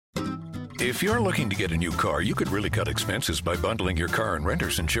If you're looking to get a new car, you could really cut expenses by bundling your car and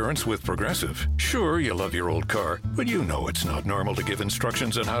renter's insurance with Progressive. Sure, you love your old car, but you know it's not normal to give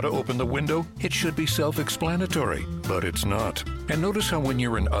instructions on how to open the window. It should be self-explanatory, but it's not. And notice how when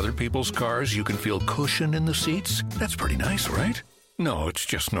you're in other people's cars, you can feel cushion in the seats? That's pretty nice, right? No, it's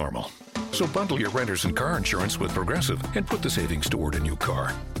just normal. So bundle your renter's and car insurance with Progressive and put the savings toward a new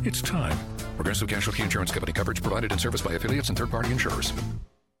car. It's time. Progressive Casualty Insurance Company. Coverage provided and serviced by affiliates and third-party insurers.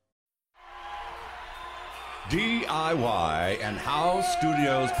 DIY and House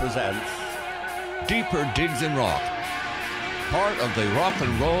Studios presents Deeper Digs in Rock, part of the Rock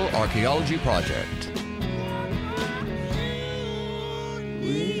and Roll Archaeology Project.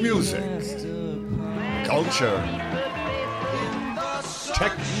 Music, culture,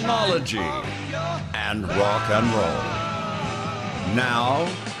 technology, and rock and roll.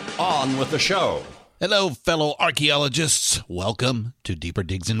 Now, on with the show. Hello, fellow archaeologists. Welcome to Deeper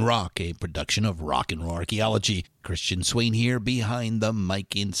Digs in Rock, a production of Rock and Roll Archaeology. Christian Swain here behind the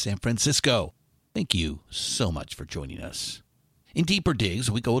mic in San Francisco. Thank you so much for joining us. In Deeper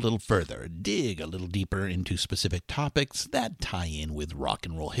Digs, we go a little further, dig a little deeper into specific topics that tie in with rock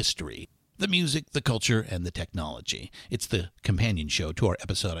and roll history. The music, the culture, and the technology. It's the companion show to our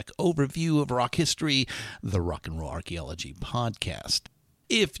episodic overview of rock history, the Rock and Roll Archaeology podcast.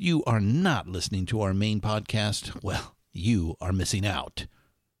 If you are not listening to our main podcast, well, you are missing out.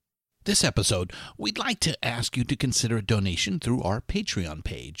 This episode, we'd like to ask you to consider a donation through our Patreon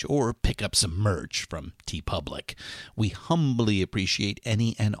page or pick up some merch from TeePublic. We humbly appreciate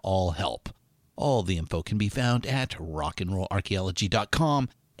any and all help. All the info can be found at rockandrollarchaeology.com,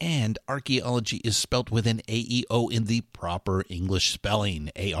 and archaeology is spelt with an A-E-O in the proper English spelling,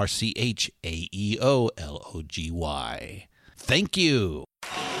 A-R-C-H-A-E-O-L-O-G-Y. Thank you.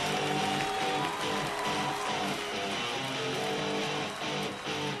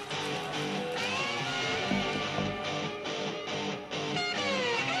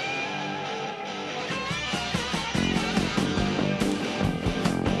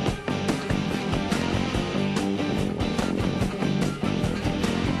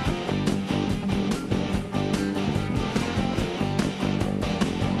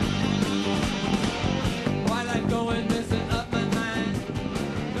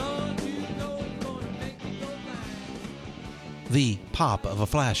 The pop of a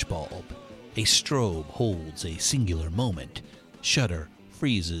flashbulb. A strobe holds a singular moment. Shutter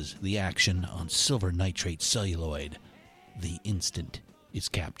freezes the action on silver nitrate celluloid. The instant is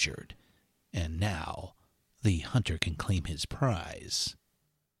captured. And now, the hunter can claim his prize.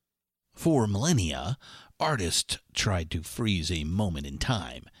 For millennia, artists tried to freeze a moment in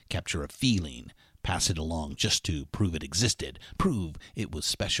time, capture a feeling, pass it along just to prove it existed, prove it was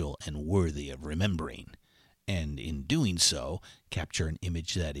special and worthy of remembering. And in doing so, capture an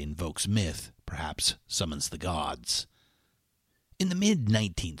image that invokes myth, perhaps summons the gods. In the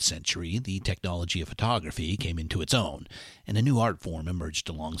mid-19th century, the technology of photography came into its own, and a new art form emerged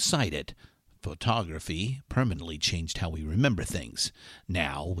alongside it. Photography permanently changed how we remember things.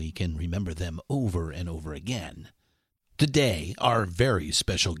 Now we can remember them over and over again. Today, our very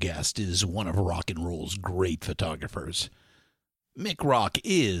special guest is one of rock and roll's great photographers. Mick Rock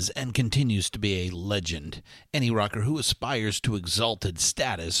is and continues to be a legend. Any rocker who aspires to exalted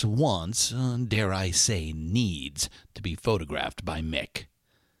status wants, dare I say needs, to be photographed by Mick.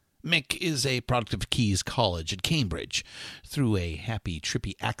 Mick is a product of Caius College at Cambridge. Through a happy,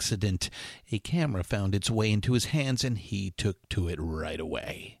 trippy accident, a camera found its way into his hands and he took to it right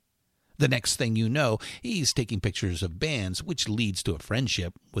away. The next thing you know, he's taking pictures of bands, which leads to a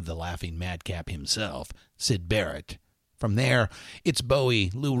friendship with the laughing madcap himself, Syd Barrett. From there, it's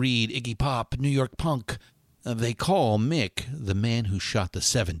Bowie, Lou Reed, Iggy Pop, New York punk. They call Mick the man who shot the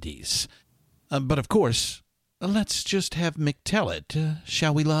 70s. But of course, let's just have Mick tell it,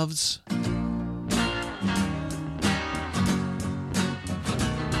 shall we, loves?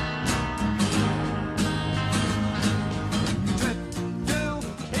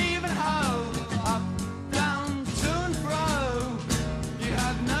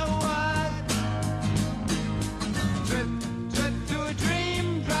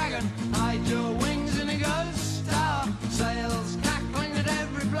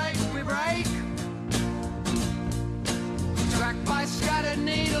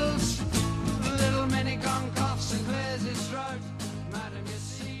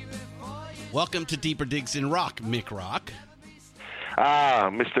 Welcome to Deeper Digs in Rock, Mick Rock. Ah,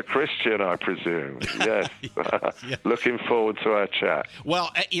 Mr. Christian, I presume. Yes. Yes. Looking forward to our chat.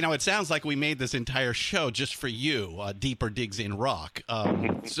 Well, it sounds like we made this entire show just for you, Deeper Digs in Rock.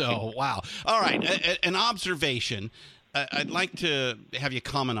 So, wow. All right, an observation. I'd like to have you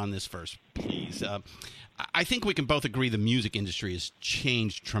comment on this first, please. I think we can both agree the music industry has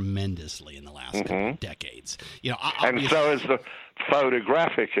changed tremendously in the last couple of decades. You know, and so has the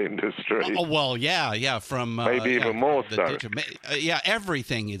photographic industry. Oh, well, yeah, from maybe even more so.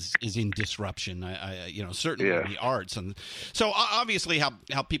 Everything is in disruption. Certainly in the arts, and so obviously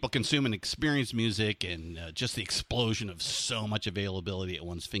how people consume and experience music, and just the explosion of so much availability at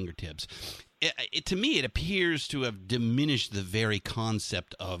one's fingertips. To me, it appears to have diminished the very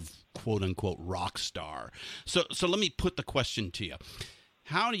concept of quote-unquote rock star. So let me put the question to you.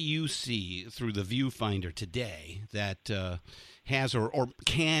 How do you see, through the viewfinder today, that has or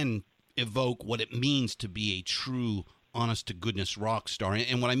can evoke what it means to be a true, honest-to-goodness rock star?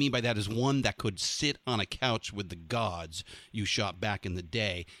 And what I mean by that is one that could sit on a couch with the gods you shot back in the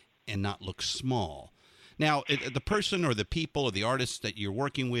day and not look small. Now, the person or the people or the artists that you're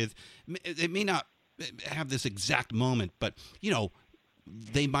working with, they may not have this exact moment, but, you know,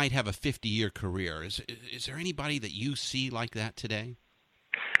 they might have a 50-year career. Is there anybody that you see like that today?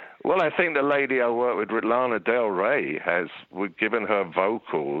 Well, I think the lady I work with, Lana Del Rey, given her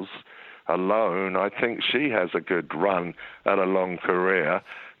vocals alone, I think she has a good run at a long career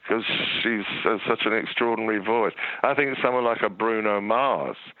because she's such an extraordinary voice. I think someone like a Bruno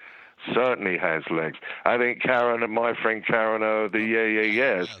Mars certainly has legs. I think my friend Karen O, the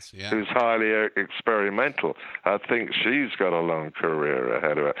Yes, who's highly experimental, I think she's got a long career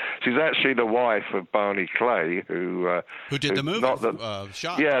ahead of her. She's actually the wife of Barney Clay, who did the movie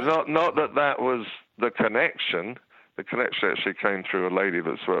Shot. Yeah, not that was the connection. The connection actually came through a lady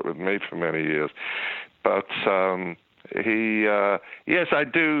that's worked with me for many years. But yes, I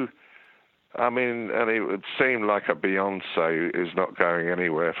do. I mean, and it would seem like a Beyonce is not going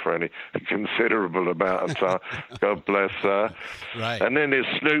anywhere for any considerable amount of time. God bless her. Right. And then there's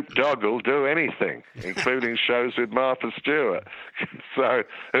Snoop Dogg will do anything, including shows with Martha Stewart, so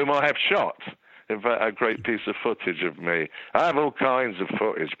whom I have shot. In fact, a great piece of footage of me. I have all kinds of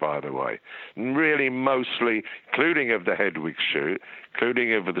footage, by the way. Really, mostly, including of the Hedwig shoot,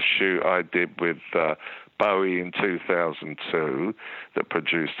 including of the shoot I did with Bowie in 2002 that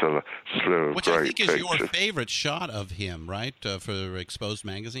produced a slew of Which great I think is pictures. your favorite shot of him, right, for Exposed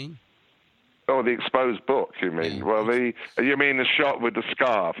magazine? Oh, the Exposed book, you mean? Yeah. Well, you mean the shot with the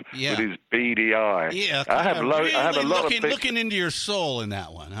scarf, with his beady eye? Yeah, I have a lot of pictures. Looking into your soul in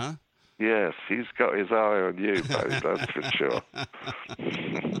that one, huh? Yes, he's got his eye on you, buddy, that's for sure.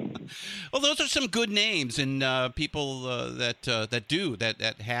 Well, those are some good names, and people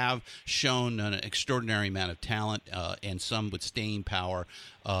that have shown an extraordinary amount of talent, and some with staying power.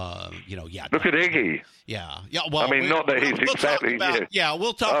 Look at Iggy. Yeah. Well, I mean, not that he's exactly.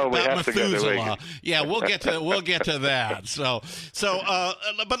 We'll talk about Methuselah. Yeah, we'll get to that.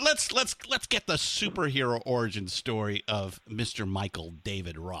 But let's get the superhero origin story of Mr. Michael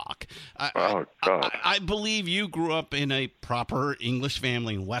David Rock. Oh God! I believe you grew up in a proper English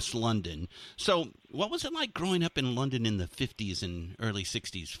family in West London. So, what was it like growing up in London in the 50s and early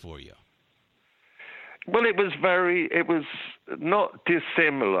 60s for you? Well, it was not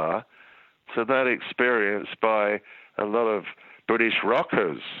dissimilar to that experience by a lot of British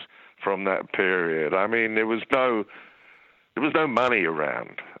rockers from that period. I mean, there was no money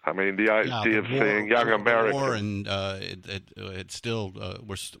around. I mean, the idea of seeing young Americans. The war and it still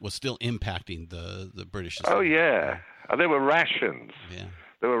was still impacting the British society. Oh yeah, there were rations. Yeah.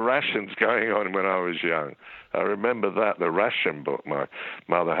 There were rations going on when I was young. I remember the ration book my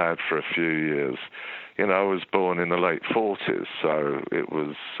mother had for a few years. You know, I was born in the late 40s, so it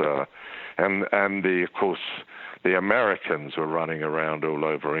was, of course, the Americans were running around all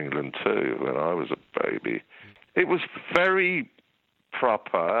over England too when I was a baby. It was very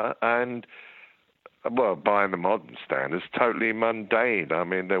proper and, well, by the modern standards, totally mundane. I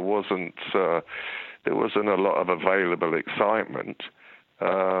mean, there wasn't a lot of available excitement.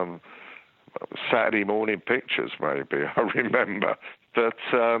 Saturday morning pictures, maybe, I remember.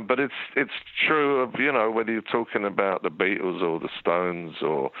 But it's true of, you know, whether you're talking about the Beatles or the Stones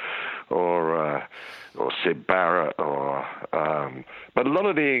or Syd Barrett but a lot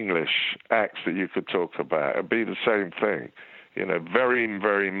of the English acts that you could talk about would be the same thing. You know, very,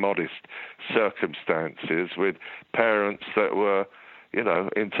 very modest circumstances with parents that were, you know,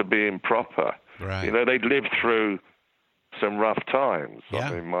 into being proper. Right. You know, they'd lived through some rough times. Yeah.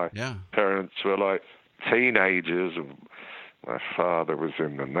 I mean, my parents were like teenagers. My father was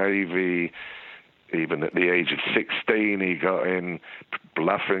in the Navy. Even at the age of 16, he got in,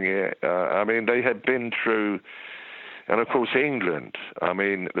 bluffing it. I mean, they had been through, and of course, England. I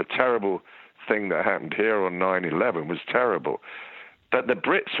mean, the terrible thing that happened here on 9/11 was terrible. But the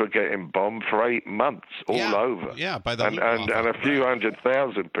Brits were getting bombed for 8 months all over. Yeah, by the and a few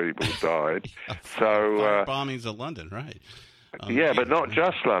 100,000 people died. So bombings of London, right? But not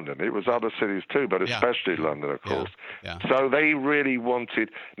just London. It was other cities too, but especially London, of course. Yeah. So they really wanted.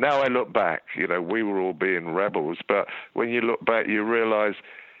 Now I look back, we were all being rebels, but when you look back, you realise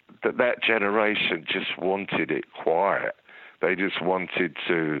that generation just wanted it quiet. They just wanted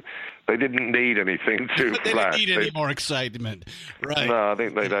to. They didn't need anything too they flash. They didn't need any more excitement, right? No, I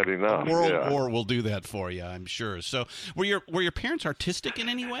think they'd had enough. World War will do that for you, I'm sure. So, were your parents artistic in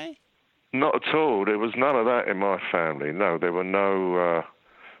any way? Not at all. There was none of that in my family. No, there were no.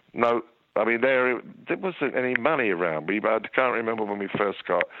 I mean, there wasn't any money around. I can't remember when we first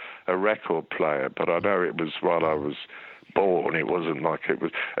got a record player, but I know it was while I was born. It wasn't like it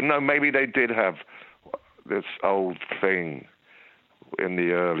was. No, maybe they did have this old thing in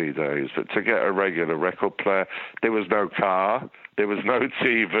the early days, but to get a regular record player, there was no car, there was no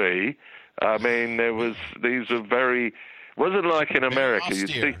TV. I mean, these are very. Wasn't like in America.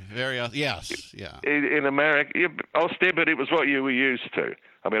 Very austere. You'd see, yes, yeah. In America, austere, but it was what you were used to.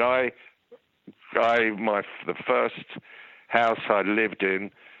 I mean, the first house I lived in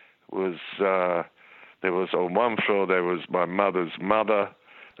was there was on one floor there was my mother's mother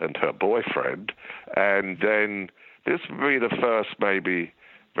and her boyfriend, and then this would be the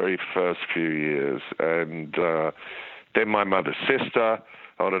very first few years, and then my mother's sister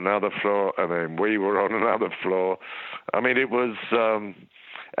on another floor, and then we were on another floor. I mean, it was,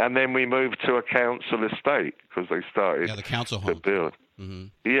 and then we moved to a council estate because they started the council to home. build.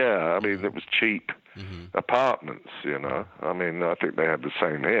 Mm-hmm. Yeah, I mean, it was cheap apartments, I mean, I think they had the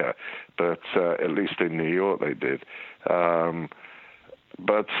same here, but at least in New York they did.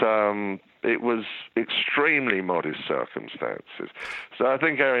 But it was extremely modest circumstances. So I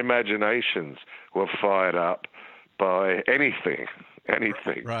think our imaginations were fired up by anything.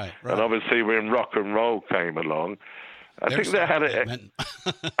 Right. And obviously when rock and roll came along, I think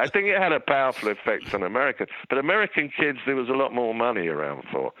it had a powerful effect on Americans. But American kids, there was a lot more money around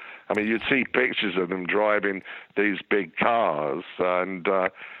for. I mean, you'd see pictures of them driving these big cars, and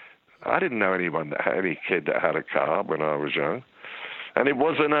I didn't know any kid that had a car when I was young. And it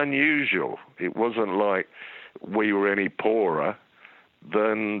wasn't unusual. It wasn't like we were any poorer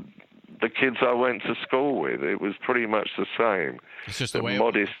than the kids I went to school with. It was pretty much the same. It's just the way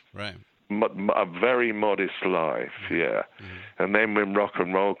modest, right? A very modest life, yeah. Mm-hmm. And then when rock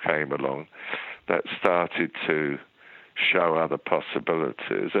and roll came along, that started to show other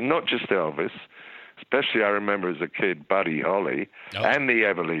possibilities, and not just Elvis. Especially, I remember as a kid, Buddy Holly and the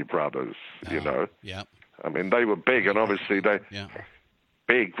Everly Brothers. Yeah. I mean, they were big, and obviously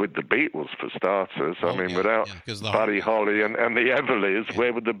big with the Beatles for starters. I mean, without Buddy Holly and the Everlys,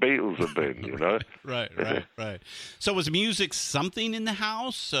 where would the Beatles have been, Right. So was music something in the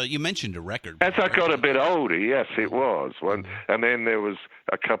house? You mentioned a record. As I got a bit older, yes, it was. And then there was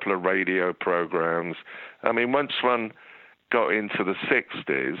a couple of radio programs. I mean, once one got into the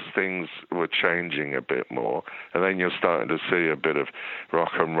 60s, things were changing a bit more. And then you're starting to see a bit of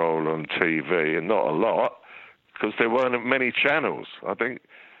rock and roll on TV, and not a lot, because there weren't many channels. I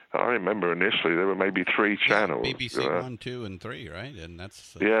remember initially there were maybe 3 channels. BBC 1, 2, and 3, right? And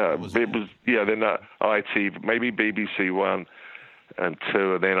that's then ITV, maybe BBC 1 and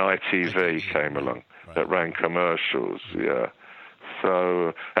 2, and then ITV came along that ran commercials. Yeah.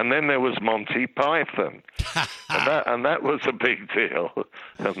 So, and then there was Monty Python, and that was a big deal.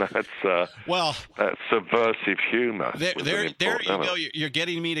 And that's subversive humor. There you go. You're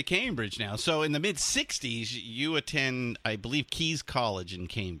getting me to Cambridge now. So in the mid '60s, you attend, I believe, Keyes College in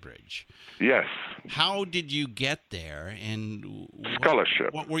Cambridge. Yes. How did you get there? And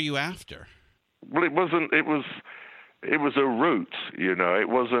scholarship. What were you after? Well, it wasn't. It was a route. It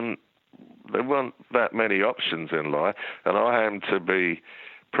wasn't. There weren't that many options in life, and I happened to be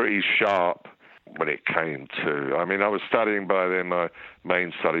pretty sharp when it came to. I mean, I was studying by then. My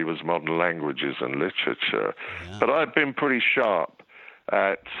main study was modern languages and literature, but I'd been pretty sharp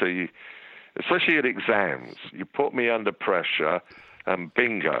at, especially at exams. You put me under pressure, and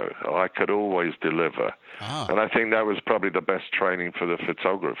bingo, I could always deliver. And I think that was probably the best training for the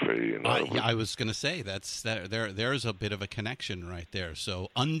photography. I was going to say there's a bit of a connection right there. So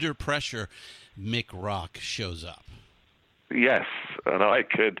under pressure, Mick Rock shows up. Yes, and I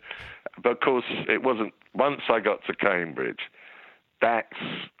could, but of course it wasn't. Once I got to Cambridge, that's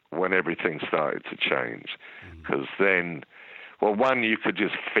when everything started to change, because then, one, you could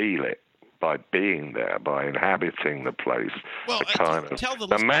just feel it by being there, by inhabiting the place. Well,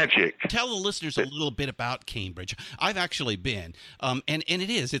 the magic. Tell the listeners a little bit about Cambridge. I've actually been, and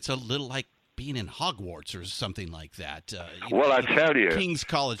it's a little like being in Hogwarts or something like that. Well, I tell you, King's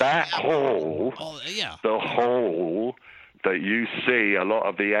College. That hall, the hall that you see a lot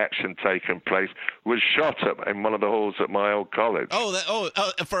of the action taking place was shot up in one of the halls at my old college.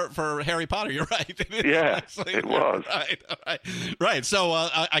 For Harry Potter, you're right. Yeah, it was. Right. So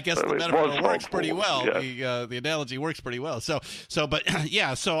I guess the metaphor works pretty well. Yeah. The analogy works pretty well. But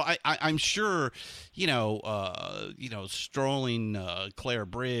yeah. So I'm sure, strolling Clare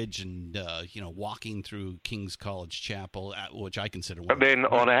Bridge and walking through King's College Chapel, which I consider one. And then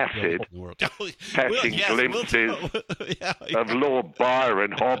on acid, catching glimpses of Lord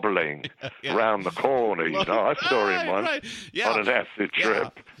Byron hobbling around the corner. I saw him once on an acid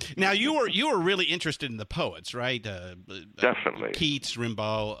trip. Now you were really interested in the poets, right? Definitely. Keats,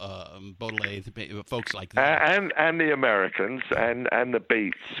 Rimbaud, Baudelaire, folks like that. And the Americans and the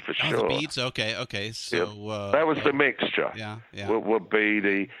Beats for sure. The Beats, okay. So that was the mixture. Yeah. Would be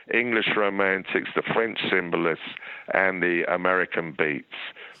the English Romantics, the French Symbolists, and the American Beats.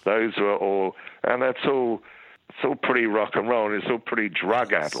 Those were all, and that's all. It's all pretty rock and roll, and it's all pretty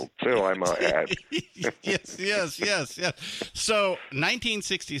drug-addled, too, I might add. Yes. So,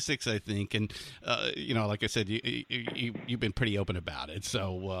 1966, I think, and, like I said, you've been pretty open about it.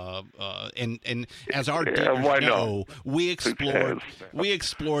 So, and as our dealers know, we explored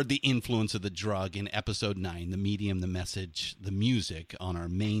the influence of the drug in Episode 9, the medium, the message, the music, on our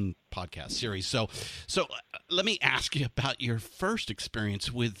main podcast series. So let me ask you about your first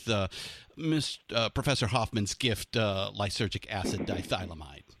experience with Professor Hoffman's gift, lysergic acid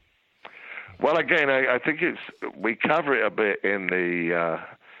dithylamide. Well, again, I think we cover it a bit in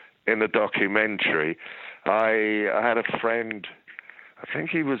the documentary. I had a friend. I think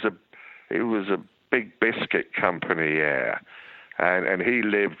he was a big biscuit company heir, and he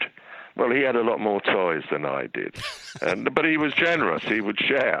lived. Well, he had a lot more toys than I did, but he was generous. He would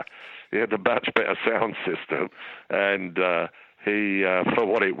share. He had a much better sound system, and he, for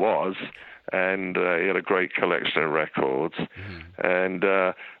what it was, and he had a great collection of records, and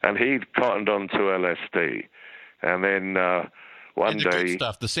he'd cottoned on to LSD, and then one day, good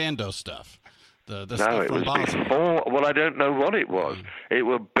stuff, the Sandoz stuff, the no, stuff it from was Boston. before. Well, I don't know what it was. It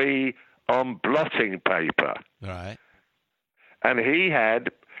would be on blotting paper, right? And he had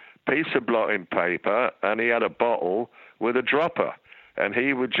a piece of blotting paper, and he had a bottle with a dropper, and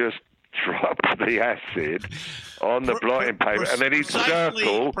he would just drop the acid on the blotting paper, and then he'd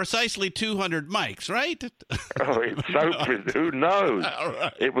circle. Precisely 200 mics, right? Who knows?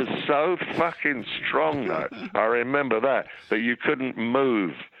 Right. It was so fucking strong, though. I remember that you couldn't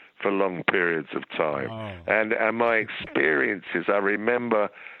move for long periods of time. Oh. And my experiences,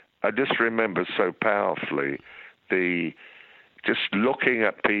 I just remember so powerfully just looking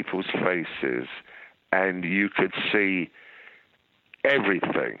at people's faces, and you could see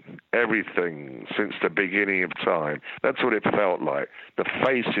everything since the beginning of time. That's what it felt like. The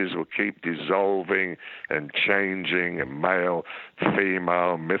faces would keep dissolving and changing, and male,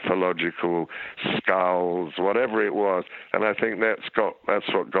 female, mythological skulls, whatever it was. And I think that's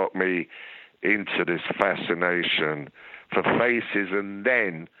what got me into this fascination for faces. And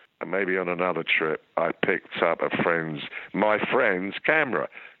then, maybe on another trip, I picked up my friend's camera,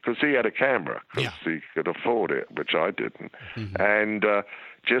 because he had a camera, because he could afford it, which I didn't, and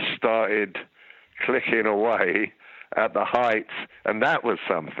just started clicking away at the heights, and that was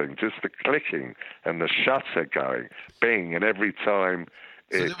something, just the clicking and the shutter going, bing, and every time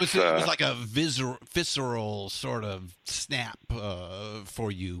it was like a visceral sort of snap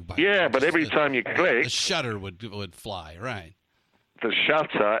for you. But every time you click, the shutter would fly, right? The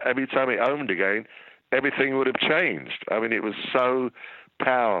shutter, every time it opened again, everything would have changed. I mean, it was so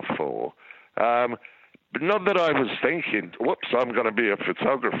powerful. But not that I was thinking, whoops, I'm going to be a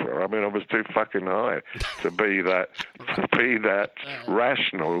photographer. I mean, I was too fucking high to be that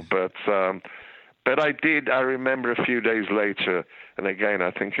rational. But I did. I remember a few days later, and again, I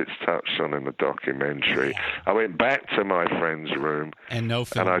think it's touched on in the documentary. I went back to my friend's room, and no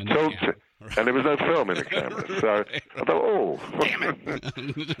film, and I talked to. And there was no film in the camera, so I thought, damn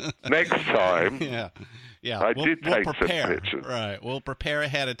it. Next time, I did take some pictures. Right, we'll prepare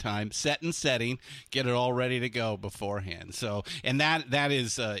ahead of time, set and setting, get it all ready to go beforehand. So, and that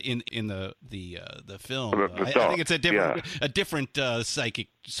is in the film. I think it's a different psychic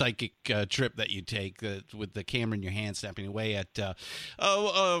trip that you take with the camera in your hand, snapping away at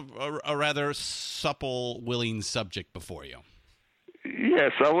a rather supple, willing subject before you.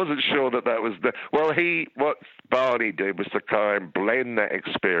 Yes, I wasn't sure that was the... Well, what Barney did was to kind of blend that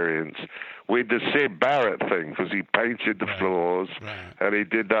experience with the Syd Barrett thing, because he painted the floors, and he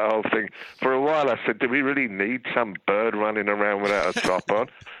did that whole thing. For a while I said, do we really need some bird running around without a top on?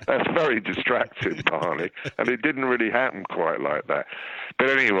 That's very distracting, Barney. And it didn't really happen quite like that.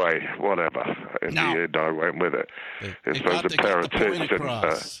 But anyway, whatever. In the end, I went with it. It was a pair of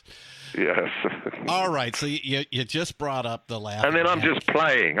tits. Yes. All right, so you just brought up the laugh. And then I'm just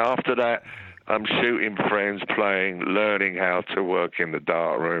playing. After that, I'm shooting friends, playing, learning how to work in the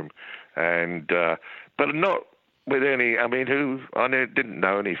dark room, and but not with any. I mean, didn't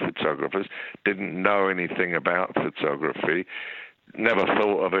know any photographers, didn't know anything about photography, never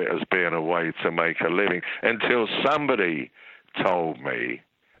thought of it as being a way to make a living until somebody told me,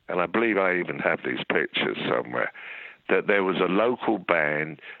 and I believe I even have these pictures somewhere, that there was a local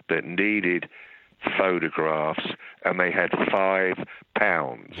band that needed photographs, and they had £5.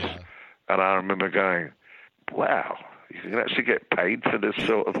 Yeah. And I remember going, wow, you can actually get paid for this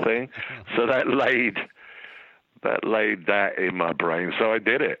sort of thing? So that laid that in my brain. So I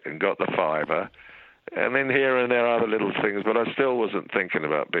did it and got the £5. And then here and there other little things, but I still wasn't thinking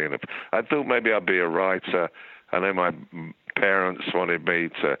about being I thought maybe I'd be a writer. And then my parents wanted me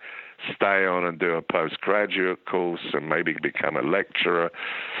to stay on and do a postgraduate course and maybe become a lecturer.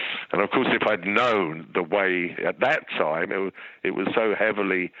 And of course, if I'd known the way at that time, it was so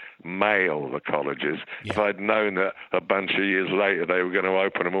heavily male, the colleges. Yeah. If I'd known that a bunch of years later they were going to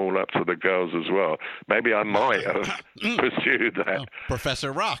open them all up to the girls as well, maybe I might have pursued that. Oh,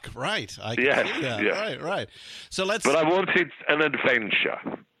 Professor Rock, right. I can see that. Yeah. Right. So But I wanted an adventure.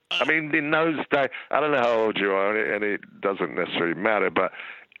 I mean, in those days, I don't know how old you are, and it doesn't necessarily matter, but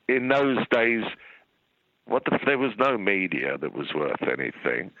in those days, there was no media that was worth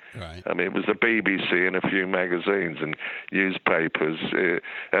anything. Right. I mean, it was the BBC and a few magazines and newspapers,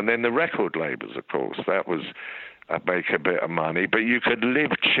 and then the record labels, of course. That was make a bit of money, but you could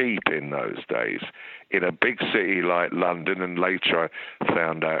live cheap in those days in a big city like London, and later I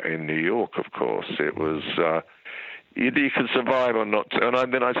found out in New York, of course, it was... You could survive or not,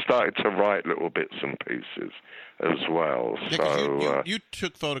 and then I started to write little bits and pieces as well. Yeah, so you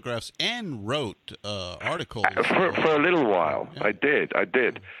took photographs and wrote articles for a little while. Yeah. I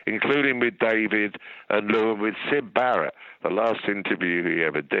did, including with David and Lou and with Syd Barrett. The last interview he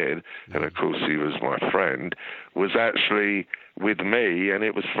ever did, and of course he was my friend, was actually with me, and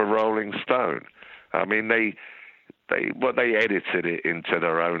it was for Rolling Stone. I mean, they edited it into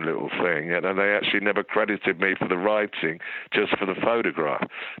their own little thing, and they actually never credited me for the writing, just for the photograph.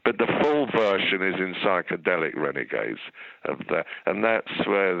 But the full version is in Psychedelic Renegades of that, and that's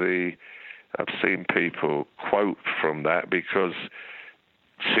where I've seen people quote from that, because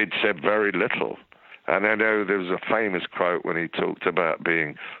Syd said very little. And I know there was a famous quote when he talked about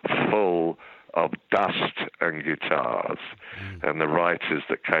being full of dust and guitars, and the writers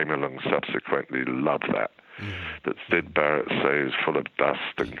that came along subsequently loved that. That Syd Barrett says full of dust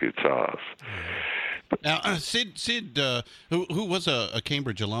and guitars. Now, Syd, who was a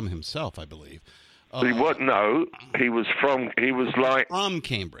Cambridge alum himself, I believe. He was from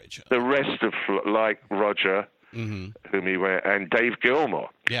Cambridge. The rest of like Roger, whom he went, and Dave Gilmour,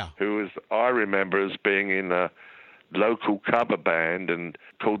 who I remember as being in a local cover band and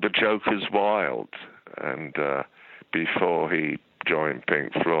called the Jokers Wild, and before he joined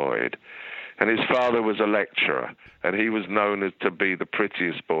Pink Floyd. And his father was a lecturer, and he was known to be the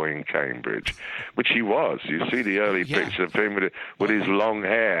prettiest boy in Cambridge, which he was. You see the early picture of him with his long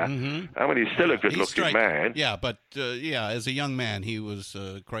hair. I mean, he's still a good-looking man. Yeah, but as a young man, he was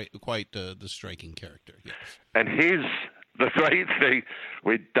quite the striking character. Yes. And the great thing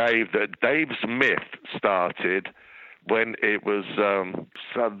with Dave, that Dave's myth started when it was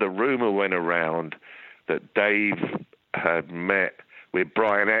the rumor went around that Dave had met with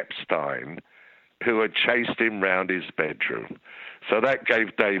Brian Epstein, who had chased him round his bedroom. So that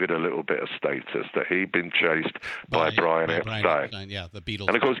gave David a little bit of status, that he'd been chased by Brian Epstein. Yeah, the Beatles.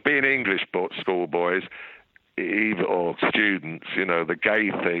 And of course, being English schoolboys or students, the gay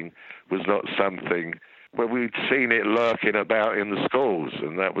thing was not something where we'd seen it lurking about in the schools,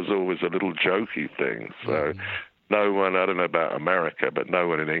 and that was always a little jokey thing. So no one, I don't know about America, but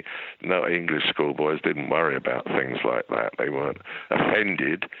no English schoolboys didn't worry about things like that. They weren't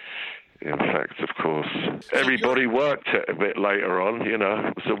offended. In fact, of course, everybody worked it a bit later on, you know.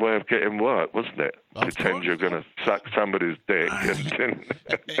 It was a way of getting work, wasn't it? Pretend you're going to suck somebody's dick.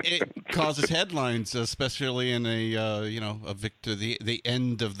 It causes headlines, especially in the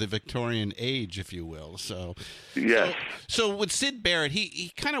end of the Victorian age, if you will. So, yes. So with Syd Barrett,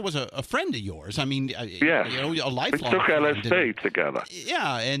 he kind of was a friend of yours. I mean, yeah, a lifelong. We took friend. LSD together.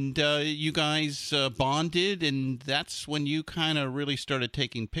 Yeah, and you guys bonded, and that's when you kind of really started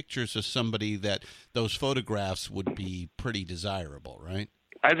taking pictures of somebody that those photographs would be pretty desirable, right?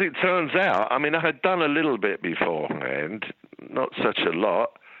 As it turns out, I mean, I had done a little bit beforehand, not such a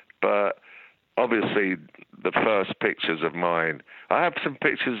lot, but obviously the first pictures of mine, I have some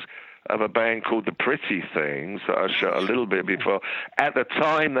pictures of a band called The Pretty Things that I shot a little bit before. At the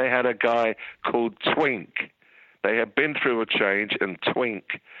time, they had a guy called Twink. They had been through a change, and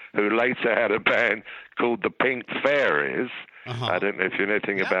Twink, who later had a band called the Pink Fairies. Uh-huh. I don't know if you know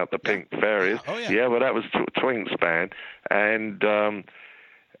anything about the Pink Fairies. Oh, yeah. Yeah, well, that was Twink's band. And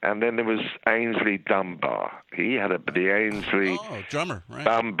then there was Ainsley Dunbar. He had the Ainsley drummer, right?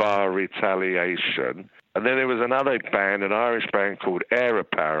 Dunbar Retaliation. And then there was another band, an Irish band called Heir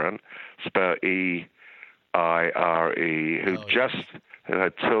Apparent, spelled E-I-R-E, who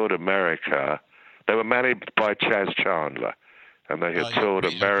had toured America. They were managed by Chaz Chandler, and they had toured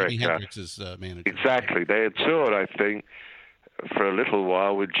America. Jimi Hendrix's manager. Exactly. They had toured, I think, for a little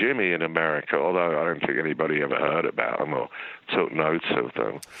while with Jimmy in America, although I don't think anybody ever heard about them or took notes of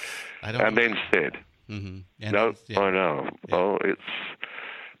them. And then Syd. Mm-hmm. I know. Yeah. Oh, it's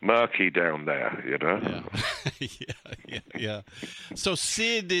murky down there, you know? Yeah. So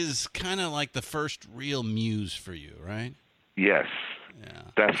Syd is kind of like the first real muse for you, right? Yes,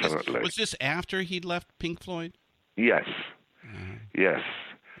 definitely. Was this after he'd left Pink Floyd? Yes, yes.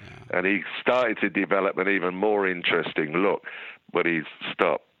 Yeah. And he started to develop an even more interesting look when he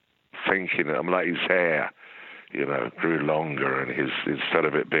stopped thinking, like his hair, you know, grew longer, and his instead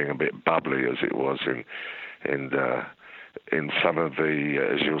of it being a bit bubbly as it was in some of the,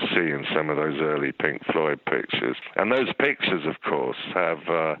 as you'll see in some of those early Pink Floyd pictures. And those pictures, of course, have,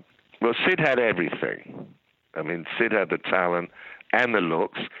 Syd had everything. I mean, Syd had the talent and the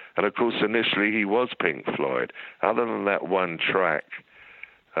looks, and of course, initially he was Pink Floyd. Other than that one track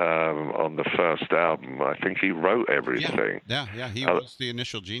on the first album, I think he wrote everything. Yeah, he was the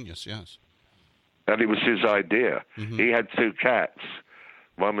initial genius, yes. And it was his idea. Mm-hmm. He had two cats.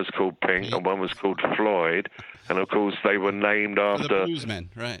 One was called Pink and one was called Floyd, and of course they were named after the bluesmen,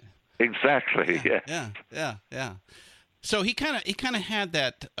 right? Exactly. Yeah. So he kind of had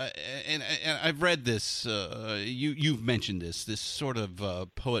that, and I've read this. You've mentioned this sort of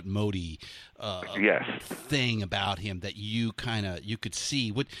poet Modi thing about him that you could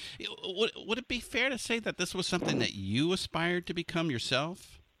see. Would it be fair to say that this was something that you aspired to become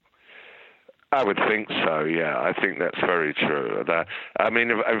yourself? I would think so. Yeah, I think that's very true. I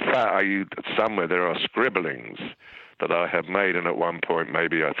mean, in fact, somewhere there are scribblings that I have made, and at one point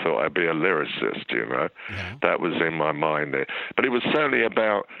maybe I thought I'd be a lyricist, you know. Yeah. That was in my mind there. But it was certainly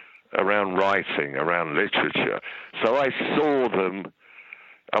around writing, around literature. So I saw them.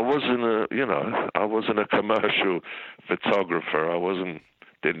 I wasn't a commercial photographer.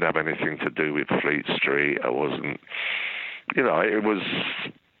 Didn't have anything to do with Fleet Street. I wasn't,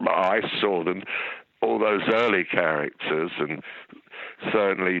 I saw them, all those early characters, and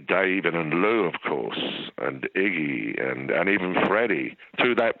certainly David and Lou, of course, and Iggy, and even Freddie,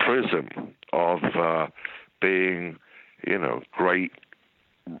 through that prism of being, great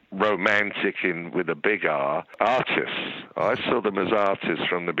romantic with a big R artists. I saw them as artists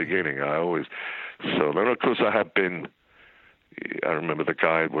from the beginning. I always saw them. Of course, I remember the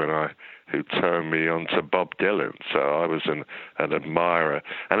guy who turned me on to Bob Dylan, so I was an admirer.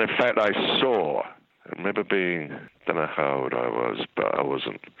 And in fact, I remember being, I don't know how old I was, but I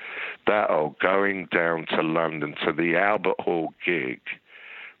wasn't that old, going down to London to the Albert Hall gig,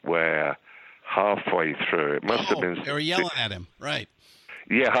 where halfway through, it must have been... They were yelling at him, right.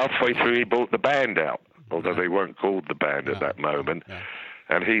 Yeah, halfway through he brought the band out, although they weren't called the band at that moment. Yeah.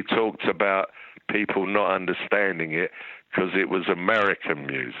 And he talked about people not understanding it because it was American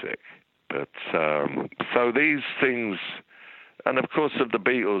music. But so these things, and of course of the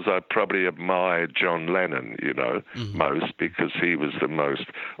Beatles, I probably admired John Lennon, most, because he was the most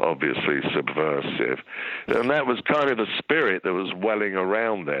obviously subversive. And that was kind of the spirit that was welling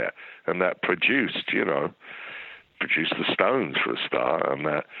around there, and that produced the Stones for a start, and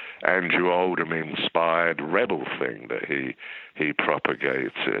that Andrew Oldham inspired rebel thing that he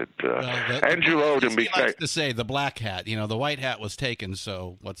propagated. Andrew Oldham became... He likes to say the black hat. The white hat was taken,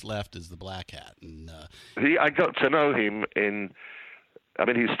 so what's left is the black hat. And I got to know him in I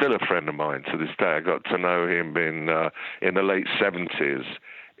mean, he's still a friend of mine to this day. I got to know him in the late 70s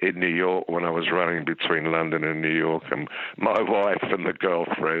in New York when I was running between London and New York, and my wife and the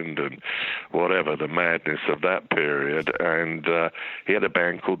girlfriend and whatever, the madness of that period. And he had a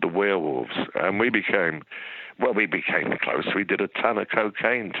band called the Werewolves, and we became close. We did a ton of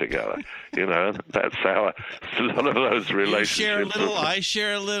cocaine together. You know, that's how a lot of those relationships. You share a little, I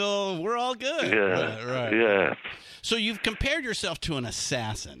share a little. We're all good. Yeah, right. Yeah. So you've compared yourself to an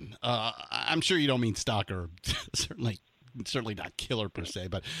assassin. I'm sure you don't mean stalker, certainly not killer per se,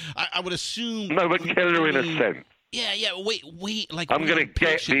 but I would assume. No, but killer in a sense. Yeah. Wait. Like I'm going to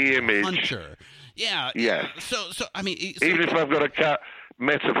get the image. Hunter. Yeah. Yeah. So I mean, even if I've got to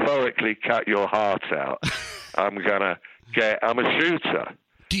metaphorically cut your heart out, I'm a shooter.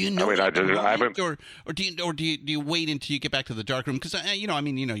 Do you know? I mean, I haven't. Or do you wait until you get back to the dark room? Because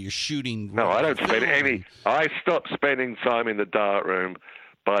you're shooting. No, I don't spend any. I stopped spending time in the dark room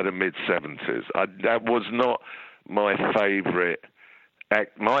by the mid-70s. That was not my favorite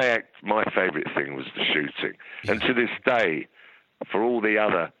act. My favorite thing was the shooting, and to this day, for all the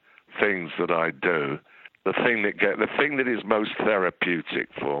other things that I do, the thing that is most therapeutic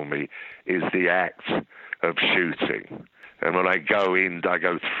for me is the act of shooting. And when I go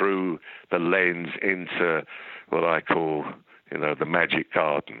through the lens into what I call, the magic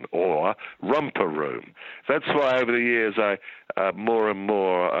garden or romper room. That's why over the years more and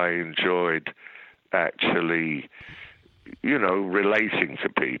more I enjoyed actually, relating to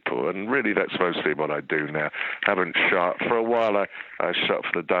people. And really that's mostly what I do now. Haven't shot. For a while I shot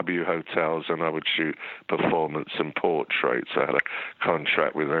for the W Hotels and I would shoot performance and portraits. I had a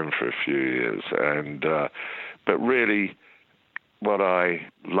contract with them for a few years. And but really what I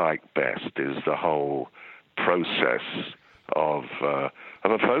like best is the whole process of a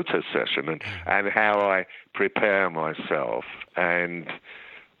photo session and how I prepare myself and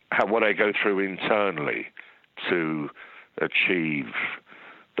what I go through internally to achieve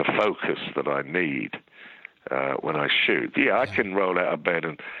the focus that I need when I shoot. Yeah, I can roll out of bed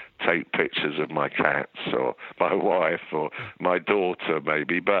and take pictures of my cats or my wife or my daughter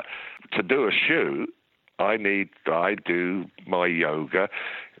maybe, but to do a shoot, I do my yoga.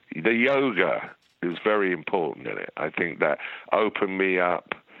 The yoga is very important in it. I think that opened me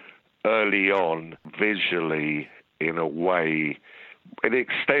up early on visually in a way. It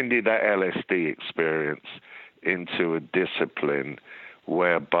extended that LSD experience into a discipline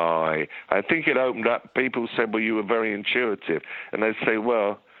whereby I think it opened up. People said, well, you were very intuitive. And they'd say,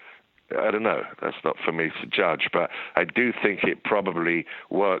 well, I don't know. That's not for me to judge, but I do think it probably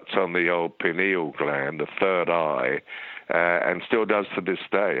worked on the old pineal gland, the third eye, and still does to this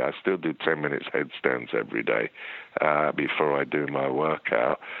day. I still do 10 minutes headstands every day before I do my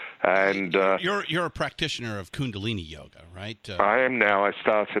workout. And you're a practitioner of Kundalini yoga, right? I am now. I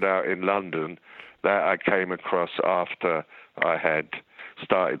started out in London. That I came across after I had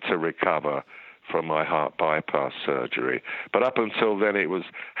started to recover from my heart bypass surgery. But up until then, it was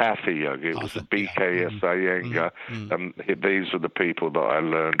Hatha Yoga. It was the BKS Iyengar, and these were the people that I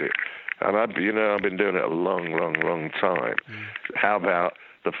learned it. And I've been doing it a long, long, long time. How about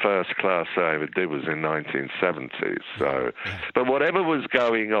the first class I ever did was in 1970s. So, but whatever was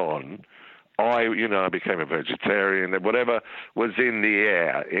going on, I became a vegetarian. And whatever was in the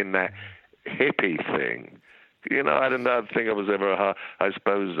air, in that hippie thing, I don't think I was ever. I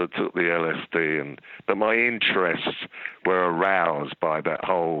suppose I took the LSD, but my interests were aroused by that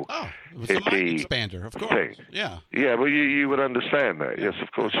whole it was hippie mind expander, of course. Thing. Yeah. Yeah. Well, you would understand that. Yes,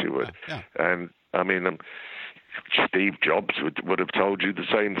 of course you would. Yeah. And I mean, Steve Jobs would have told you the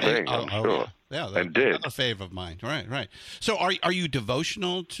same thing. I'm sure. Yeah. And did. A fave of mine. Right. So, are you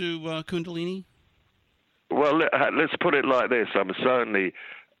devotional to Kundalini? Well, let's put it like this. I'm certainly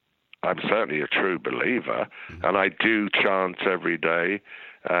a true believer, and I do chant every day.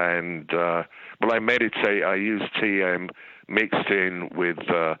 And I meditate. I use TM mixed in with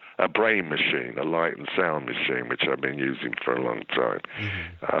a brain machine, a light and sound machine, which I've been using for a long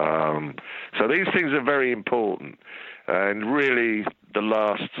time. So these things are very important. And really, the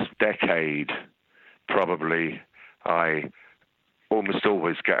last decade, probably, I almost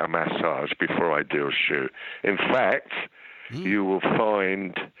always get a massage before I do a shoot. In fact, you will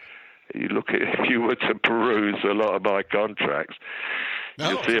find... if you were to peruse a lot of my contracts,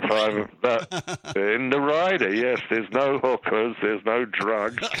 you'll see if I'm in the rider. Yes, there's no hookers, there's no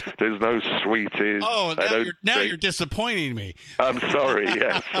drugs, there's no sweeties. Oh, now you're disappointing me. I'm sorry.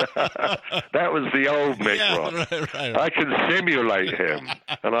 Yes, that was the old Mick Rock. Right. I can simulate him,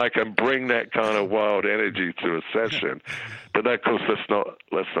 and I can bring that kind of wild energy to a session. But of course, let's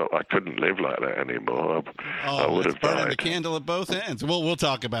not. I couldn't live like that anymore. I would have burning died. the candle at both ends. We'll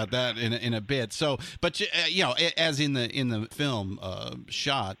talk about that in a bit. So, but as in the film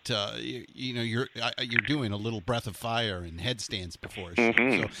shot, you're doing a little breath of fire and headstands before a shoot.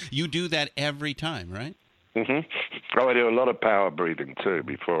 Mm-hmm. So you do that every time, right? Mm-hmm. I do a lot of power breathing too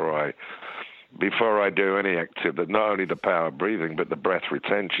before I do any activity. Not only the power breathing, but the breath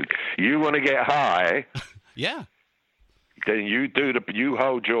retention. You want to get high? Yeah. Then you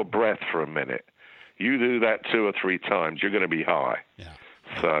hold your breath for a minute. You do that 2 or 3 times, you're going to be high. Yeah.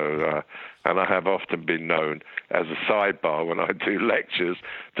 So, and I have often been known as a sidebar when I do lectures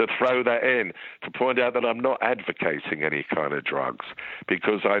to throw that in, to point out that I'm not advocating any kind of drugs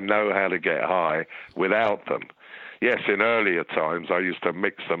because I know how to get high without them. Yes, in earlier times I used to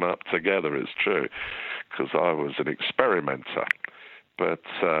mix them up together, it's true, because I was an experimenter. But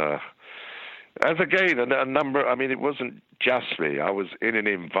as again, a number, I mean, it wasn't just me. I was in an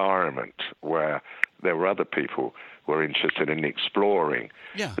environment where there were other people who were interested in exploring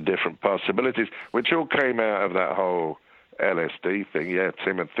the different possibilities, which all came out of that whole LSD thing. Yeah,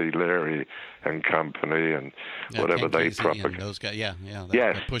 Timothy Leary and company and whatever Ken they Casey propagate. and those guys. Yeah.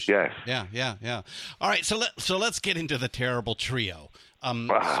 Yes. Yeah. All right, so let's get into the Terrible Trio.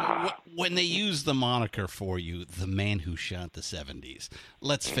 When they use the moniker for you, the man who shot the 70s,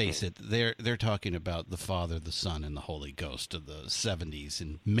 let's face it, they're talking about the Father, the Son, and the Holy Ghost of the 70s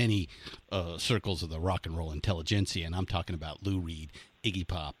in many circles of the rock and roll intelligentsia, and I'm talking about Lou Reed, Iggy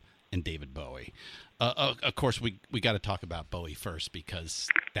Pop, and David Bowie. Of course, we got to talk about Bowie first because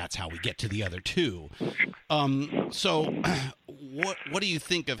that's how we get to the other two. So, what do you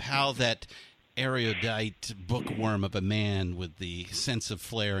think of how that erudite bookworm of a man with the sense of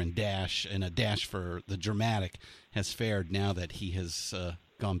flair and a dash for the dramatic has fared now that he has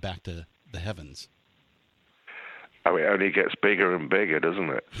gone back to the heavens? Oh, it only gets bigger and bigger, doesn't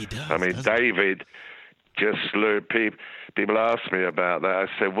it? He does. I mean, David just slew people. People ask me about that. I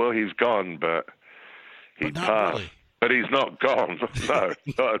said, well, he's gone, but he passed. Really. But he's not gone. No.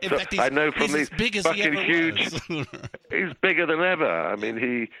 In fact, I know from he's these as big as fucking he ever huge. was. He's bigger than ever. I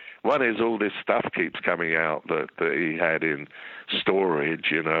mean, one is all this stuff keeps coming out that he had in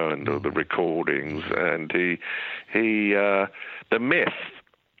storage, and all the recordings, and the myth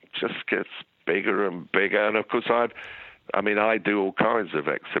just gets bigger and bigger. And of course, I do all kinds of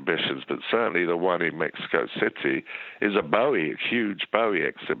exhibitions, but certainly the one in Mexico City is a huge Bowie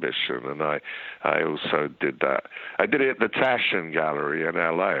exhibition, and I also did that. I did it at the Taschen Gallery in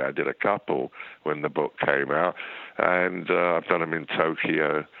LA. I did a couple when the book came out, and I've done them in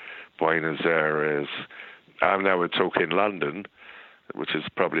Tokyo, Buenos Aires. Now we're talking London, which is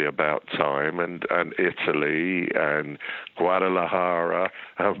probably about time, and Italy, and Guadalajara,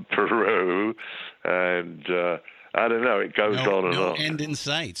 and Peru, and I don't know. It goes on and on. No end in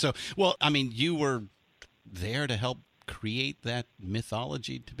sight. So, well, I mean, you were there to help create that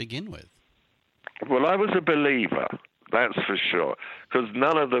mythology to begin with. Well, I was a believer, that's for sure, because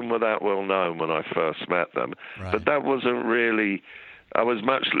none of them were that well known when I first met them. Right. But that wasn't really. I was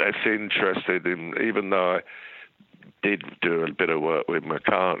much less interested in, even though I did do a bit of work with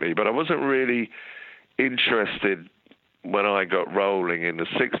McCartney, but I wasn't really interested when I got rolling in the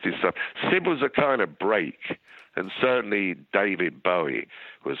 60s stuff. Sid was a kind of break, and certainly David Bowie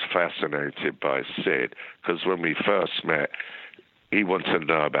was fascinated by Sid, because when we first met, he wanted to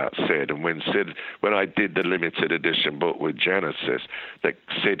know about Sid. And when I did the limited edition book with Genesis that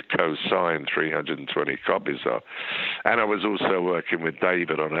Sid co-signed 320 copies of, and I was also working with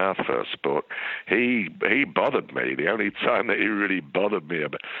David on our first book, he bothered me. The only time that he really bothered me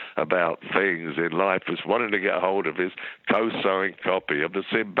about things in life was wanting to get hold of his co-signed copy of the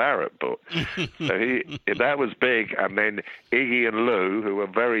Sid Barrett book. So that was big. And then Iggy and Lou, who were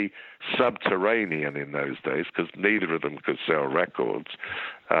very subterranean in those days because neither of them could sell records.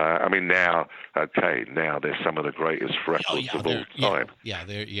 Now they're some of the greatest records of all time.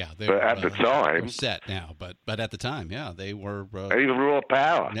 They're but at the time, set now. But at the time, they were even Raw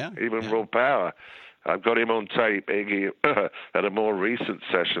Power. Raw Power. I've got him on tape, Iggy, at a more recent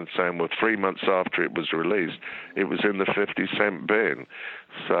session saying, well, 3 months after it was released, it was in the 50-cent bin.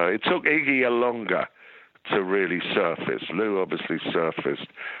 So it took Iggy longer to really surface. Lou obviously surfaced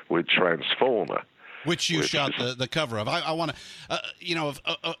with Transformer, which you shot the cover of. I want to,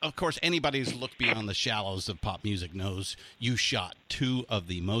 of course, anybody who's looked beyond the shallows of pop music knows you shot two of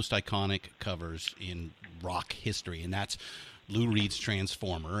the most iconic covers in rock history, and that's Lou Reed's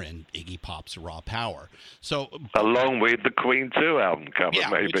Transformer and Iggy Pop's Raw Power. So along with the Queen 2 album cover,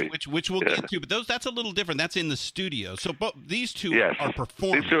 maybe. Which we'll get to, but that's a little different. That's in the studio. So these two are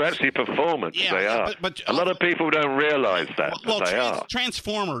performers. These two are actually performance. They are. But a lot of people don't realize that, but they are.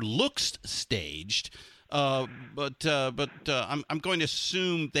 Transformer looks staged. But I'm going to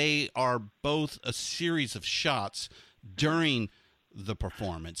assume they are both a series of shots during the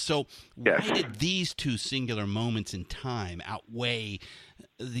performance. So why did these two singular moments in time outweigh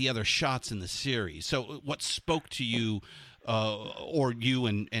the other shots in the series? So what spoke to you, or you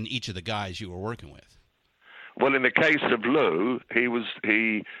and each of the guys you were working with? Well, in the case of Lou, he was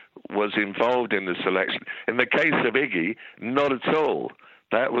involved in the selection. In the case of Iggy, not at all.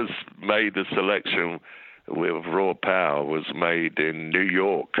 That was made, the selection with Raw Power was made in New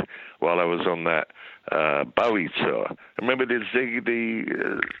York while I was on that Bowie tour. Remember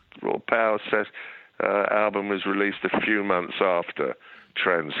the Raw Power album was released a few months after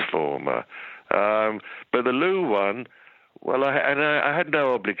Transformer. But the Lou one, well, I had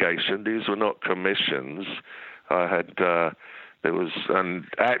no obligation. These were not commissions. And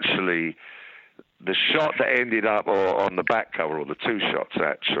actually, the shot that ended up on the back cover, or the two shots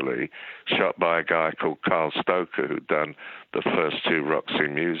actually, shot by a guy called Carl Stoker, who'd done the first two Roxy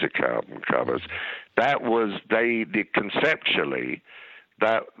Music album covers. That was conceptually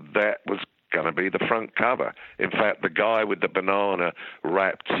that was going to be the front cover. In fact, the guy with the banana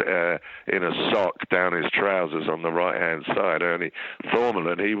wrapped in a sock down his trousers on the right-hand side, Ernie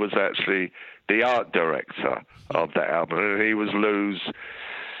Thormelin, he was actually the art director of that album, and he was Lou's,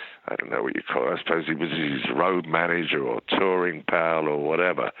 I don't know what you call it, I suppose he was his road manager or touring pal or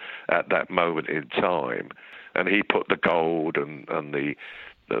whatever at that moment in time. And he put the gold and the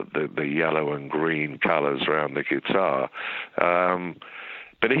yellow and green colors around the guitar.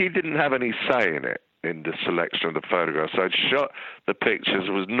 But he didn't have any say in it, in the selection of the photographs. So I'd shot the pictures,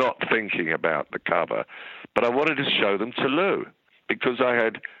 was not thinking about the cover, but I wanted to show them to Lou because I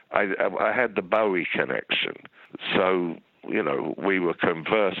had the Bowie connection. So, you know, we were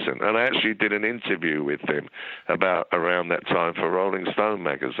conversing. And I actually did an interview with him around that time for Rolling Stone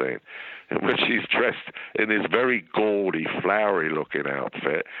magazine, in which he's dressed in this very gaudy, flowery-looking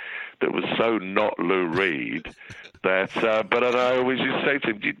outfit that was so not Lou Reed that, but I always used to say to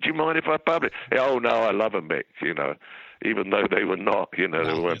him, do you mind if I publish? Oh, no, I love them, Mick, you know, even though they were not, you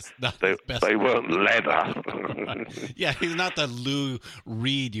know, they weren't leather. Yeah, he's not the Lou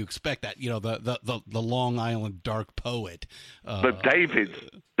Reed you expect, that, you know, the Long Island dark poet. But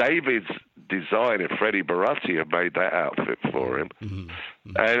David's designer, Freddie Baratti, had made that outfit for him. Mm-hmm.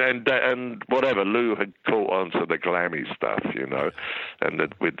 And whatever, Lou had caught on to the glammy stuff, you know, and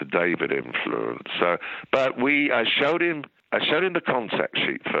with the David influence. So, but I showed him the concept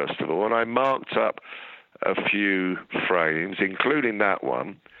sheet first of all, and I marked up a few frames, including that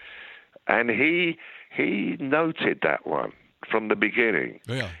one, and he noted that one from the beginning.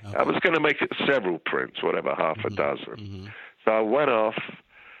 Yeah, okay. I was going to make it several prints, whatever, half a dozen. Mm-hmm. So I went off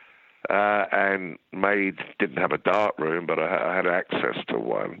and didn't have a dark room, but I had access to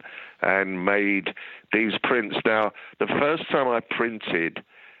one, and made these prints. Now, the first time I printed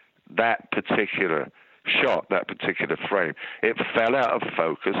that particular shot, that particular frame, it fell out of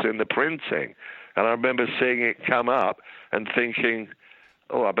focus in the printing. And I remember seeing it come up and thinking,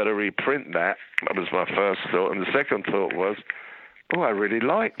 oh, I better reprint that. That was my first thought. And the second thought was, oh, I really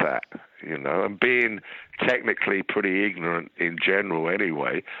like that, you know. And being technically pretty ignorant in general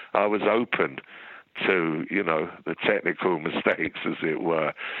anyway, I was open to, you know, the technical mistakes, as it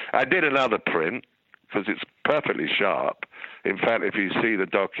were. I did another print because it's perfectly sharp. In fact, if you see the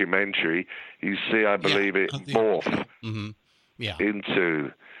documentary, you see, I believe, it morph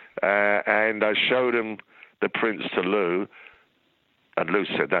into... and I showed him the prints to Lou, and Lou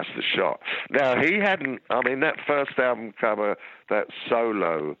said, that's the shot. Now, he hadn't, I mean, that first album cover, that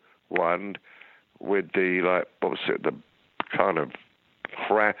solo one with the, like, what was it, the kind of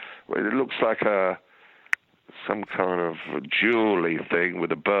it looks like some kind of jewelry thing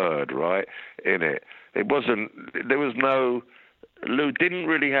with a bird, right, in it. Lou didn't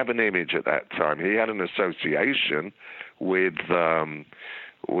really have an image at that time. He had an association with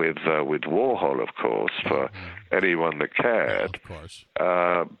Warhol, of course, for anyone that cared. Of course.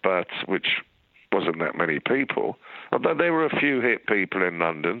 But which wasn't that many people. Although there were a few hit people in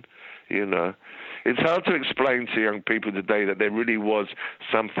London, you know. It's hard to explain to young people today that there really was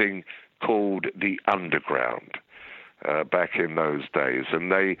something called the underground back in those days.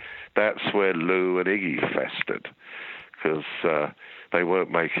 And that's where Lou and Iggy festered, because they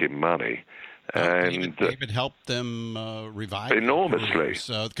weren't making money. And David helped them revive enormously,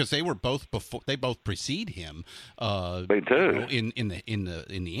 because they were both precede him. They do in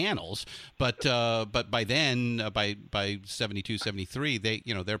the annals, but by then, by 72, 73,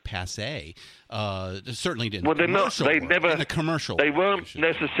 they're passé. Certainly didn't. Well, they're not. They never. In the commercial. They weren't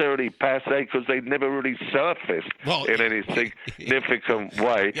necessarily passé because they never really surfaced in any significant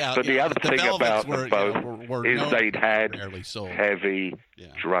way. Yeah, but the other thing about them both is they'd had heavy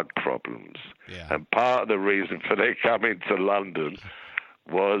drug problems. Yeah. And part of the reason for their coming to London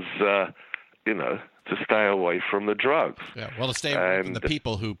was, to stay away from the drugs. Yeah, well, to stay away from the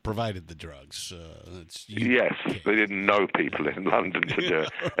people who provided the drugs. Yes, they didn't know people in London to do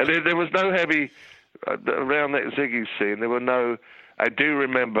it. And there was no heavy, around that Ziggy scene, there were no, I do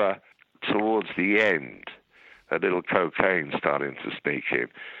remember towards the end, a little cocaine starting to sneak in.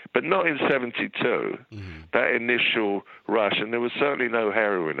 But not in 72, that initial rush, and there was certainly no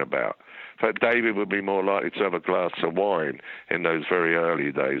heroin about. In fact, David would be more likely to have a glass of wine in those very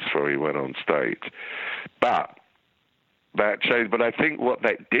early days before he went on stage. But that changed. But I think what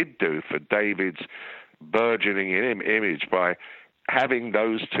that did do for David's burgeoning image by having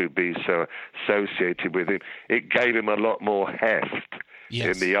those two be so associated with him, it gave him a lot more heft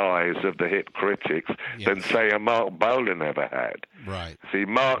in the eyes of the hip critics than, say, a Mark Bolan ever had. Right. See,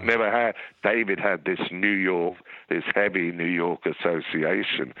 Mark never had. David had this this heavy New York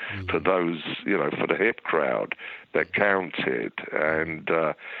association for those, for the hip crowd that counted. And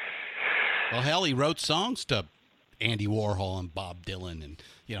well, hell, he wrote songs to Andy Warhol and Bob Dylan, and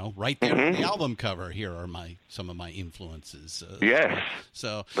right there on the album cover. Here are some of my influences. Yes,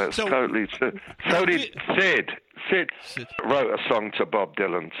 that's totally true. So did Sid. Sid wrote a song to Bob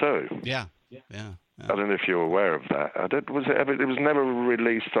Dylan too. Yeah. I don't know if you're aware of that. It was never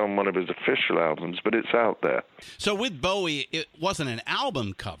released on one of his official albums, but it's out there. So with Bowie, it wasn't an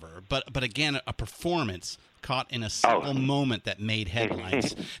album cover, but again, a performance caught in a single moment that made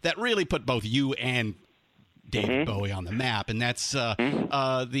headlines that really put both you and David Bowie on the map, and that's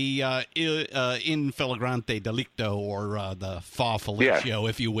the In Flagrante Delicto, or the Fa Fellatio,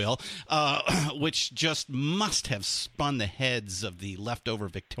 if you will, which just must have spun the heads of the leftover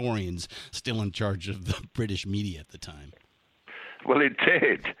Victorians still in charge of the British media at the time. Well, it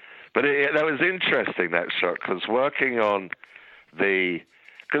did, but that was interesting, that shot, because working on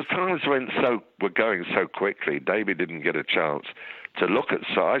because times were going so quickly, David didn't get a chance to look at.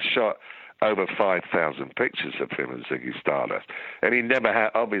 So I shot over 5,000 pictures of him as Ziggy Stardust. And he never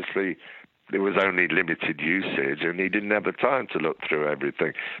had, obviously, there was only limited usage, and he didn't have the time to look through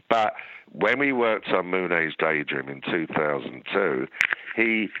everything. But when we worked on Moon Age Daydream in 2002,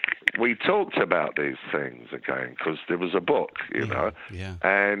 we talked about these things again, because there was a book, Yeah.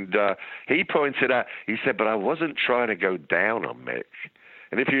 And he pointed out, he said, but I wasn't trying to go down on Mick.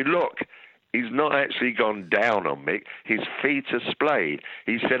 And if you look, he's not actually gone down on Mick. His feet are splayed.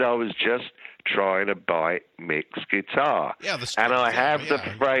 He said, I was just trying to bite Mick's guitar. Yeah, and I have the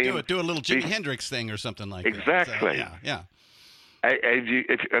frame. Do a little Jimi Hendrix thing or something like exactly. that. Exactly. Yeah.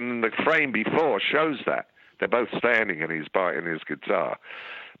 And the frame before shows that. They're both standing and he's biting his guitar.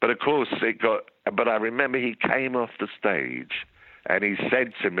 But of course, but I remember he came off the stage and he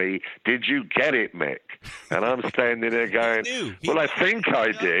said to me, did you get it, Mick? And I'm standing there going, well, I think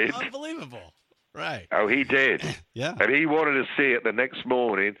I did. Unbelievable. Right. Oh, he did. Yeah. And he wanted to see it the next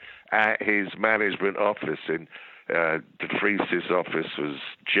morning at his management office. De Vries's office was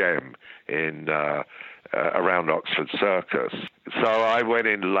Gem in around Oxford Circus. So I went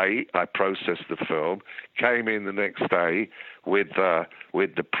in late. I processed the film, came in the next day with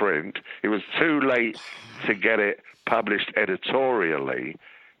the print. It was too late to get it published editorially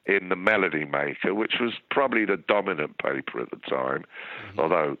in the Melody Maker, which was probably the dominant paper at the time,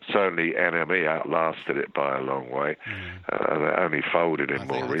 although certainly NME outlasted it by a long way. They only folded in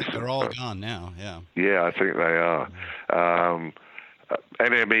more recently. They're all gone now, yeah. Yeah, I think they are.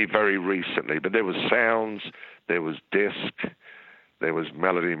 NME very recently, but there was Sounds, there was Disc, there was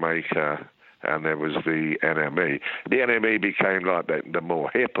Melody Maker, and there was the NME. The NME became like the more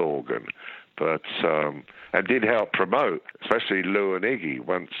hip organ, but and did help promote, especially Lou and Iggy,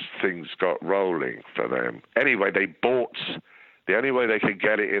 once things got rolling for them. Anyway, the only way they could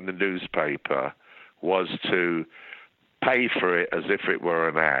get it in the newspaper was to pay for it as if it were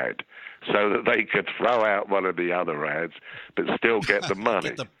an ad, so that they could throw out one of the other ads but still get the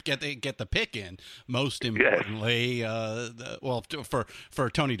money. get the pick in. Most importantly, for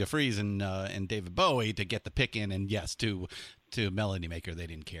Tony DeFries and David Bowie to get the pick in, and yes, to to Melody Maker, they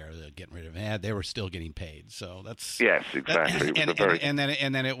didn't care getting rid of it. They were still getting paid. So that's yes, exactly. It was a very and then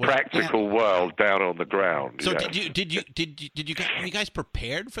it was practical world down on the ground. So yes. did you were you guys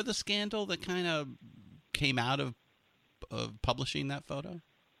prepared for the scandal that kind of came out of publishing that photo?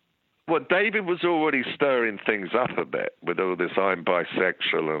 Well, David was already stirring things up a bit with all this I'm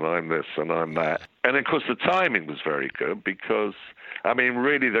bisexual and I'm this and I'm that. And, of course, the timing was very good because, I mean,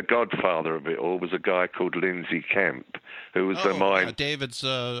 really the godfather of it all was a guy called Lindsay Kemp, who was a mime. David's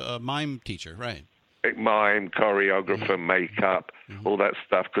mime teacher, right. Mime, choreographer, makeup, all that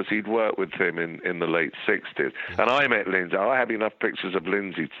stuff, because he'd worked with him in the late 60s. And I met Lindsay. I have enough pictures of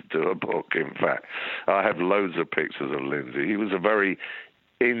Lindsay to do a book, in fact. I have loads of pictures of Lindsay. He was a very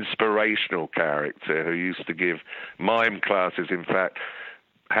inspirational character who used to give mime classes. In fact,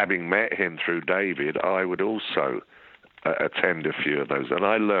 having met him through David, I would also attend a few of those. And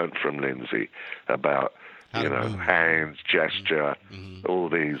I learned from Lindsay about hands, gesture, all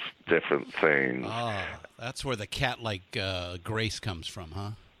these different things. Oh, that's where the cat-like grace comes from,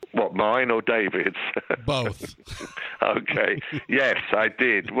 huh? What, mine or David's? Both. Okay. Yes, I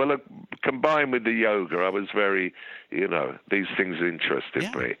did. Well, combined with the yoga, I was very, these things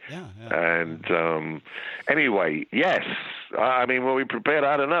interested me. Yeah. And anyway, yes. I mean, were we prepared?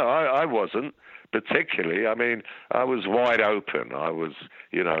 I don't know. I wasn't particularly. I mean, I was wide open. I was,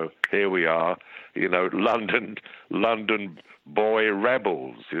 here we are, London boy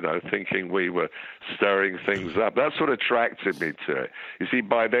rebels, thinking we were stirring things up. That's what attracted me to it. You see,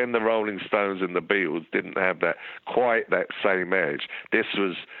 by then the Rolling Stones and the Beatles didn't have quite that same edge. This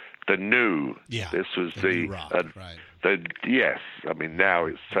was the new. Yeah. This was the rock, right. Yes, I mean now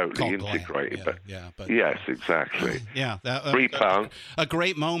it's totally integrated. But yes, exactly. Yeah, Pre-punk. A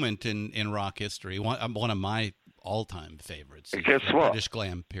great moment in rock history. One of my all-time favorites. Guess what? British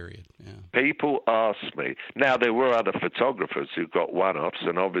glam period. Yeah. People ask me. Now, there were other photographers who got one-ups,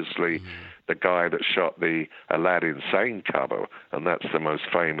 and obviously the guy that shot the Aladdin Sane cover, and that's the most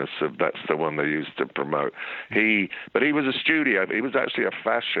famous of, that's the one they used to promote. But he was a studio. He was actually a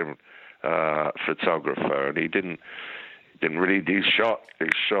fashion photographer, and he shot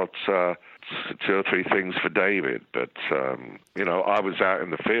 2 or 3 things for David, but I was out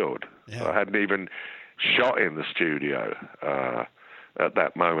in the field. Yeah. I hadn't even shot in the studio at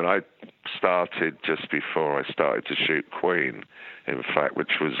that moment. I started just before I started to shoot Queen, in fact,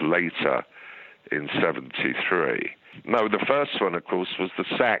 which was later in 73. No, the first one, of course, was the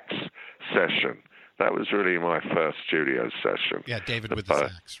sax session. That was really my first studio session. Yeah, David with the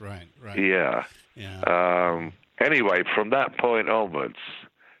sax, right. Yeah. Anyway, from that point onwards,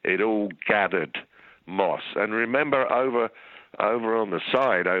 it all gathered moss. And remember, over on the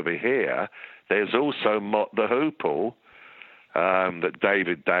side, over here, there's also Mott the Hoople that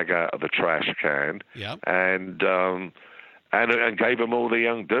David dug out of the trash can, and gave them all the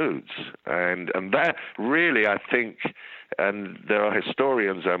young dudes, and that really, I think, and there are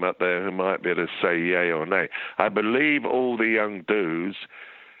historians out there who might be able to say yay or nay. I believe all the young dudes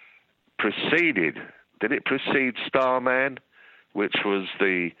preceded. Did it precede Starman, which was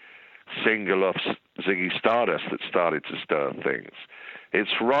the single of Ziggy Stardust that started to stir things?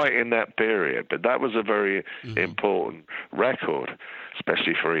 It's right in that period, but that was a very important record,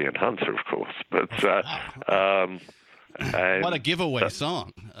 especially for Ian Hunter, of course. But what a giveaway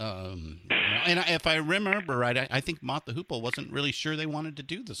song! And if I remember right, I think Mott the Hoople wasn't really sure they wanted to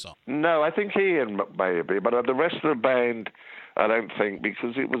do the song. No, I think Ian maybe, but the rest of the band, I don't think,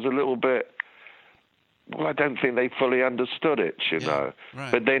 because it was a little bit. Well, I don't think they fully understood it, you know.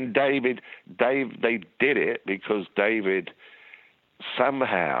 Right. But then they did it because David.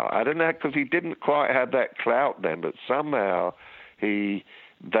 Somehow, I don't know, because he didn't quite have that clout then, but somehow they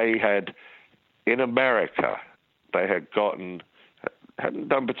had, in America, they hadn't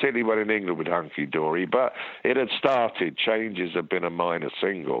done particularly well in England with Hunky Dory, but it had started. Changes had been a minor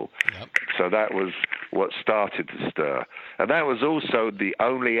single. Yep. So that was what started to stir. And that was also the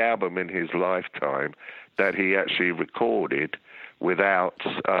only album in his lifetime that he actually recorded without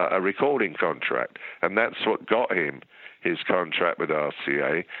a recording contract. And that's what got him his contract with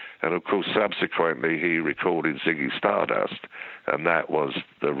RCA, and of course subsequently he recorded Ziggy Stardust, and that was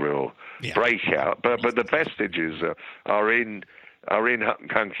the real breakout. But the vestiges are in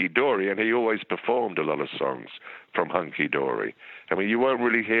Hunky Dory, and he always performed a lot of songs from Hunky Dory. I mean, you weren't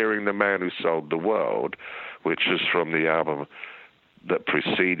really hearing The Man Who Sold the World, which was from the album that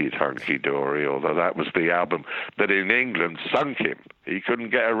preceded Hunky Dory, although that was the album that in England sunk him. He couldn't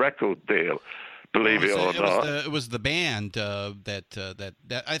get a record deal believe it or not. It was the band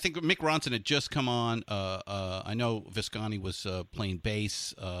that I think Mick Ronson had just come on. I know Visconti was playing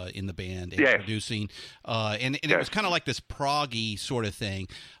bass in the band and producing, and it was kind of like this proggy sort of thing.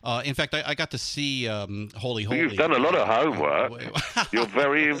 In fact, I got to see Holy Holy. You've done a lot of homework. You're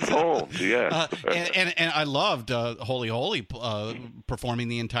very informed, yeah. And I loved Holy Holy performing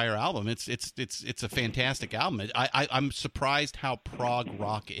the entire album. It's a fantastic album. I'm surprised how prog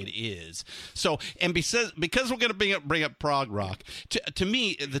rock it is. So, and because we're going to bring up prog rock, to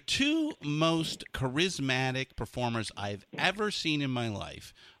me, the two most charismatic performers I've ever seen in my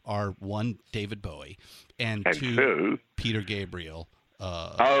life are one, David Bowie, and two, Peter Gabriel.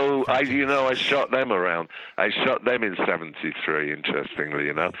 I shot them around. I shot them in '73, interestingly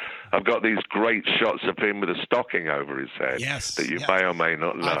enough. I've got these great shots of him with a stocking over his head that you may or may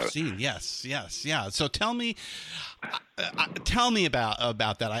not know. I've seen, yes. So tell me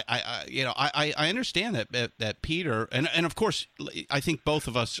about that. I understand that Peter, and of course, I think both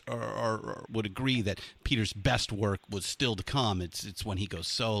of us would agree that Peter's best work was still to come. It's when he goes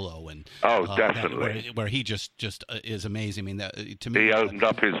solo, and definitely where he just is amazing. I mean, to me, he opened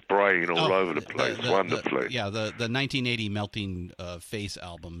up his brain all over the place wonderfully. The 1980 Melting Face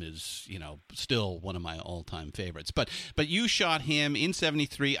album is still one of my all-time favorites. But you shot him in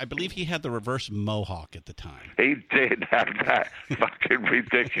 '73. I believe he had the reverse mohawk at the time. He did have that fucking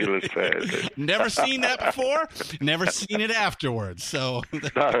ridiculous head. Never seen that before. Never seen it afterwards. So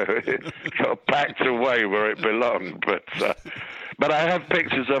no, it got packed away where it belonged. But I have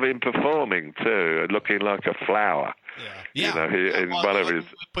pictures of him performing too, looking like a flower. Yeah. One of his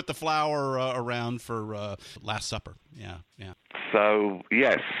put the flower around for Last Supper. Yeah. So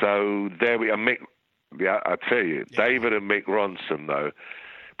yes, there we are. Mick. Yeah, I tell you, David and Mick Ronson though.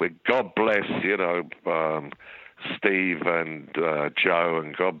 But God bless, Steve and Joe,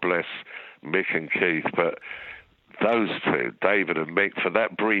 and God bless Mick and Keith. But those two, David and Mick, for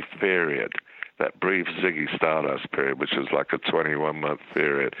that brief period, that brief Ziggy Stardust period, which was like a 21-month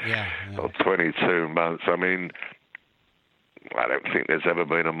period, or 22 months. I mean, I don't think there's ever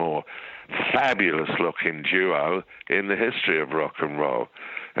been a more fabulous-looking duo in the history of rock and roll.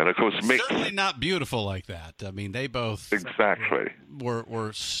 And of course, Mick, certainly not beautiful like that. I mean, they both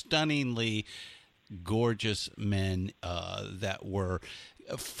were stunningly gorgeous men that were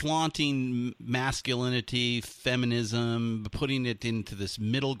flaunting masculinity, feminism, putting it into this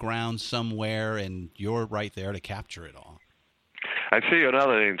middle ground somewhere, and you're right there to capture it all. I see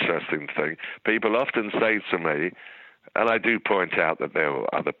another interesting thing. People often say to me, and I do point out that there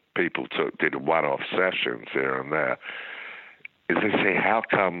were other people did one-off sessions here and there, is they say, how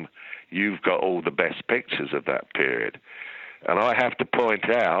come you've got all the best pictures of that period? And I have to point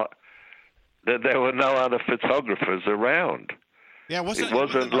out that there were no other photographers around. Yeah, it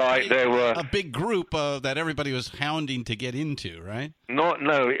wasn't like there were a big group that everybody was hounding to get into, right? No,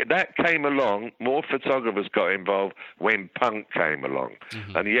 that came along. More photographers got involved when punk came along,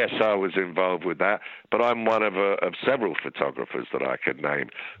 and yes, I was involved with that. But I'm one of several photographers that I could name.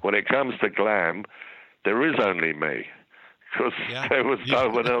 When it comes to glam, there is only me. Because there was no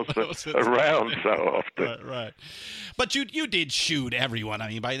one else around so often. Right. But you did shoot everyone. I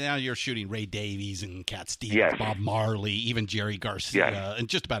mean, by now you're shooting Ray Davies and Cat Stevens, Bob Marley, even Jerry Garcia, and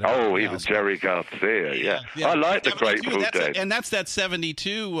just about everyone else. Jerry Garcia, I like the Grateful Dead. And that's that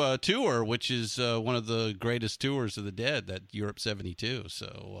 72 tour, which is one of the greatest tours of the Dead, that Europe 72.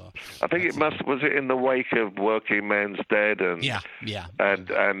 So I think was it in the wake of Working Man's Dead? And,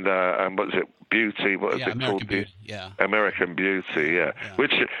 and what was it? Beauty, what is it called? Beauty, American Beauty,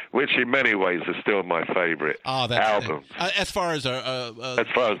 which in many ways is still my favorite album. As far as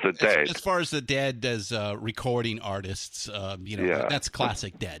the Dead, as far as the Dead as recording artists, that's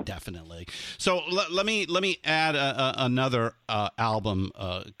classic Dead, definitely. So let me add another album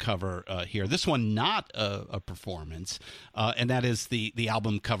cover here. This one not a performance, and that is the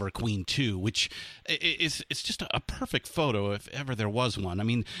album cover Queen 2, which is just a perfect photo if ever there was one. I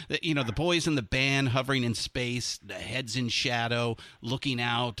mean, the boys in the band hovering in space, the heads in shadow, looking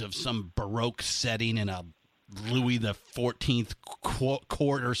out of some Baroque setting in a Louis the 14th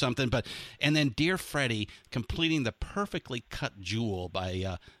court or something. And then Dear Freddie completing the perfectly cut jewel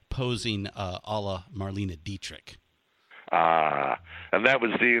by posing a la Marlene Dietrich. And that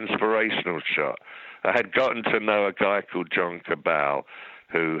was the inspirational shot. I had gotten to know a guy called John Cabal,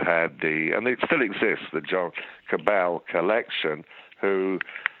 who had and it still exists, the John Cabal collection, who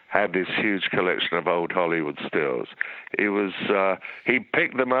had this huge collection of old Hollywood stills. He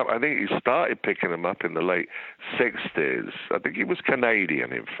picked them up. I think he started picking them up in the late 60s. I think he was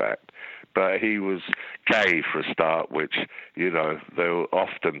Canadian, in fact. but he was gay for a start, which, you know, they were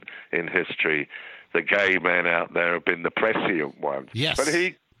often in history, the gay men out there have been the prescient ones. Yes. But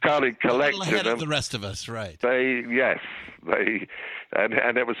he started collecting ahead them. of the rest of us, right? And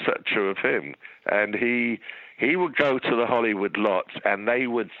it was so true of him. And he would go to the Hollywood lots, and they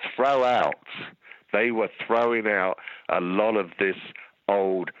were throwing out a lot of this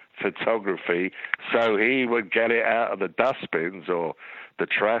old photography, so he would get it out of the dustbins or the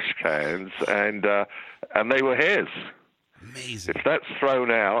trash cans, and they were his. Amazing. If that's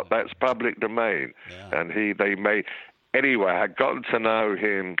thrown out, that's public domain. Yeah. And anyway, I'd gotten to know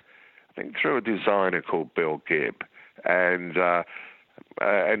him, I think, through a designer called Bill Gibb, and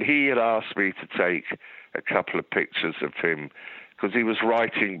he had asked me to take a couple of pictures of him, because he was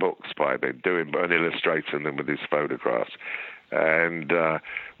writing books by then, and illustrating them with his photographs. And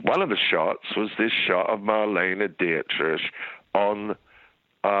one of the shots was this shot of Marlene Dietrich on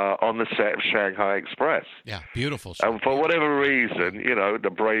the set of Shanghai Express. Yeah, beautiful shot. And for whatever reason, you know, the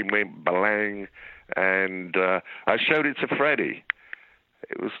brain went blang, and I showed it to Freddie.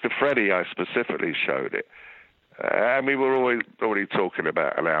 It was to Freddie I specifically showed it. And we were already talking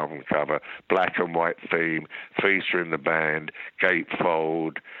about an album cover, black and white theme, featuring the band,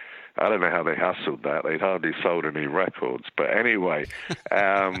 gatefold. I don't know how they hustled that. They'd hardly sold any records. But anyway,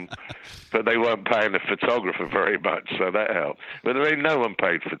 but they weren't paying the photographer very much, so that helped. But no one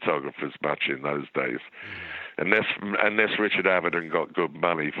paid photographers much in those days. Unless Richard Avedon got good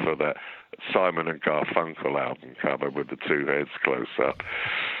money for that Simon and Garfunkel album cover with the two heads close up.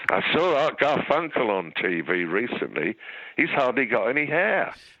 I saw Art Garfunkel on TV recently. He's hardly got any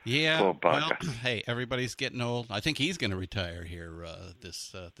hair. Yeah, well, hey, everybody's getting old. I think he's going to retire here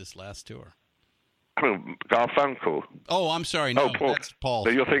this last tour. Garfunkel. Oh, I'm sorry. No, Paul. That's Paul.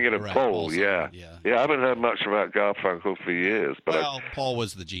 So you're thinking of Paul, yeah. Yeah, I haven't heard much about Garfunkel for years. But Paul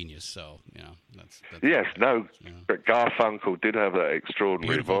was the genius, so, you know. Yes, no, yeah. but Garfunkel did have that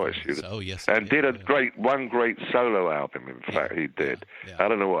extraordinary voice. Oh, yes. And did one great solo album, in fact, he did. Yeah. I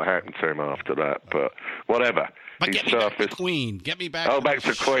don't know what happened to him after that, but whatever. But get me back to Queen. Get me back. Oh, back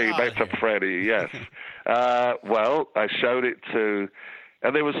to Queen, back to Freddie, yes. Well, I showed it to...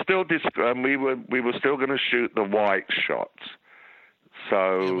 And they were still we were still going to shoot the white shots.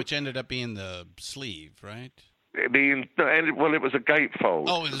 So which ended up being the sleeve, right? It was a gatefold.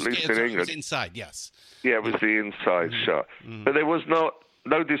 Oh, it was inside, yes. Yeah, it was the inside shot. Mm-hmm. But there was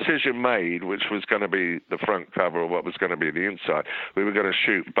no decision made which was going to be the front cover or what was going to be the inside. We were going to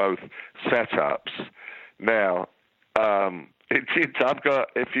shoot both setups. Now, I've got,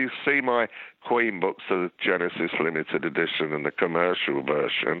 if you see my Queen books, the Genesis Limited Edition and the commercial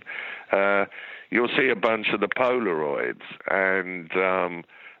version, you'll see a bunch of the Polaroids, and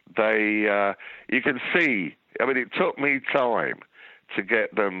you can see, I mean, it took me time to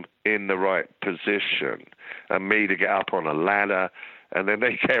get them in the right position, and me to get up on a ladder, and then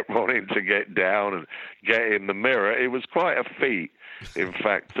they kept wanting to get down and get in the mirror. It was quite a feat, in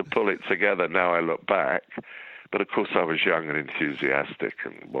fact, to pull it together now I look back. But, of course, I was young and enthusiastic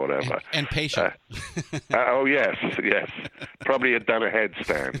and whatever. And patient. Oh, yes. Probably had done a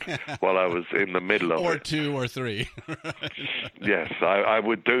headstand while I was in the middle of it. Or two or three. Yes, I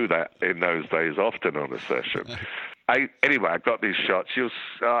would do that in those days, often on a session. Anyway, I got these shots.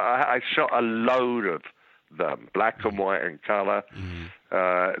 I shot a load of them, black and white and color.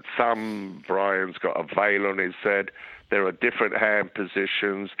 Mm-hmm. Brian's got a veil on his head. There are different hand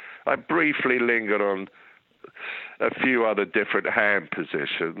positions. I briefly lingered on a few other different hand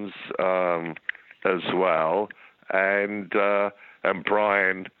positions as well, and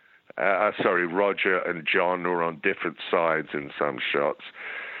Brian, Roger and John were on different sides in some shots,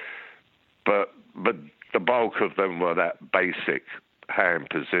 but the bulk of them were that basic hand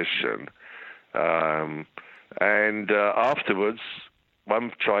position, and afterwards,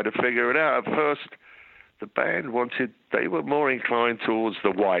 one tried to figure it out. At first, the band they were more inclined towards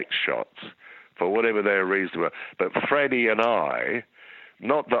the white shots, for whatever their reason were. But Freddie and I,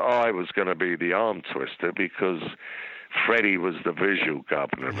 not that I was going to be the arm twister, because Freddie was the visual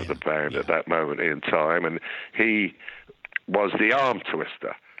governor of the band at that moment in time, and he was the arm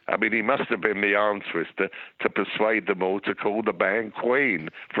twister. I mean, he must have been the arm twister to persuade them all to call the band Queen,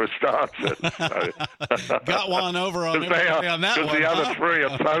 for a starter. Got one over on everybody on that one. Because the other three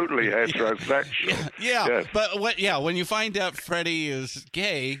are totally heterosexual. Yeah. Yes. But when you find out Freddie is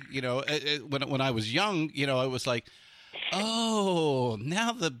gay, you know, when I was young, you know, it was like, oh,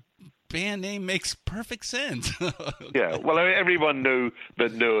 now the band name makes perfect sense. Yeah, well, I mean, everyone knew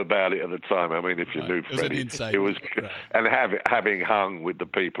about it at the time. I mean, if you knew Freddie, it was, right. and having hung with the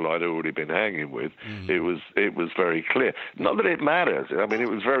people I'd already been hanging with, it was very clear. Not that it matters. I mean, it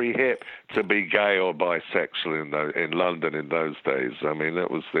was very hip to be gay or bisexual in London in those days. I mean,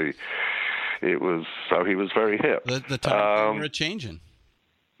 that was so he was very hip. The times were changing.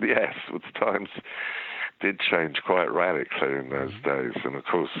 Yes, the times did change quite radically in those days, and of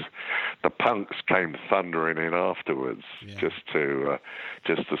course, the punks came thundering in afterwards, just to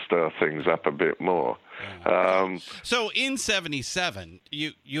stir things up a bit more. Yeah. So in '77,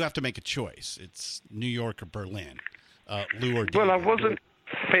 you have to make a choice. It's New York or Berlin. Lou or David. Well, I wasn't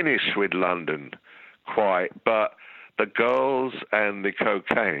finished with London quite, but the girls and the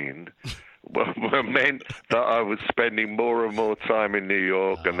cocaine were meant that I was spending more and more time in New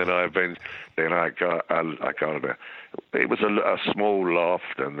York, and then I got it was a small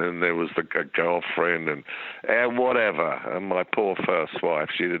loft, and then there was a girlfriend and whatever, and my poor first wife,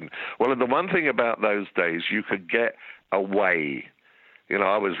 she didn't. Well, the one thing about those days, you could get away. You know,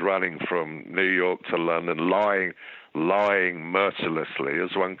 I was running from New York to London, lying mercilessly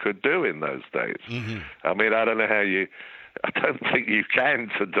as one could do in those days. I mean, I don't know how I don't think you can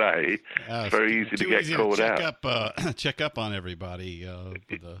today. It's very easy to get caught out. Check up on everybody.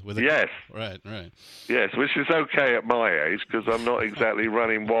 With a yes. Right. Yes, which is okay at my age because I'm not exactly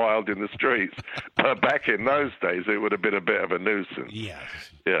running wild in the streets. But back in those days, it would have been a bit of a nuisance. Yes.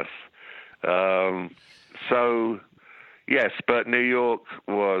 So, yes, but New York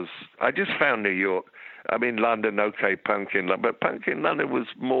I just found New York. I mean, London, okay, punk in London, but punk in London was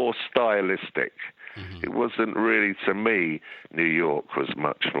more stylistic. It wasn't really, to me, New York was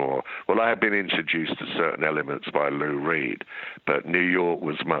much more. Well, I had been introduced to certain elements by Lou Reed, but New York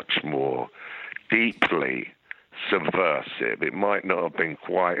was much more deeply subversive. It might not have been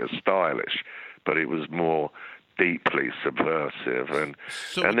quite as stylish, but it was more deeply subversive, and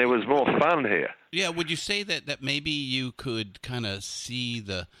there was more fun here. Yeah, would you say that maybe you could kind of see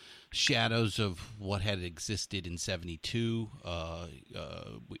the shadows of what had existed in '72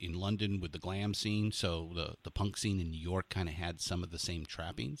 in London with the glam scene? So the punk scene in New York kind of had some of the same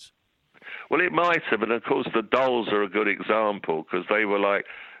trappings? Well, it might have, and of course the Dolls are a good example because they were like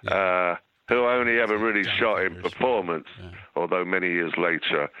who only ever really shot in performance, although many years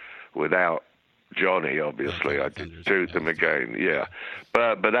later, without Johnny, obviously, I did shoot them again. Yeah,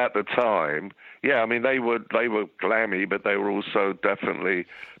 but at the time, I mean they were glammy, but they were also definitely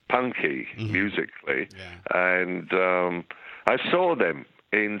punky musically, and I saw them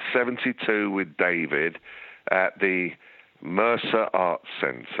in '72 with David at the Mercer Arts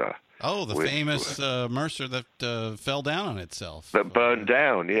Center. Oh, the famous Mercer that fell down on itself. That burned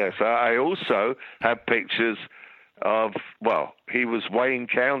down, yes. I also have pictures of, well, he was Wayne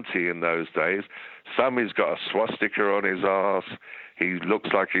County in those days. He's got a swastika on his arse. He looks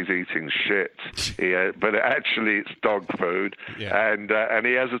like he's eating shit, but actually it's dog food, and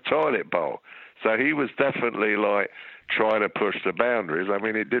he has a toilet bowl. So he was definitely like trying to push the boundaries. I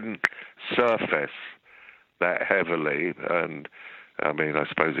mean, it didn't surface that heavily, and I mean, I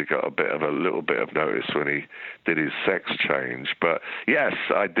suppose he got a little bit of notice when he did his sex change. But yes,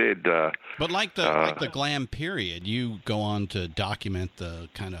 I did. But like the glam period, you go on to document the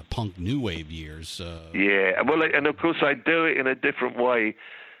kind of punk new wave years. Yeah, well, and of course I do it in a different way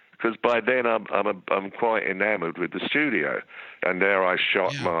because by then I'm quite enamored with the studio, and there I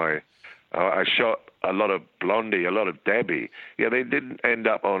shot I shot a lot of Blondie, a lot of Debbie. Yeah, they didn't end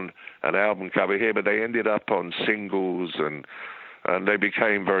up on an album cover here, but they ended up on singles and they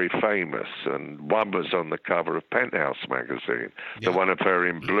became very famous. And one was on the cover of Penthouse magazine, the one of her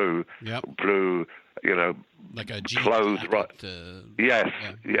in blue, you know, like a clothes, jacket, right? Yes.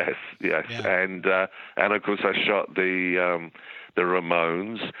 And of course I shot the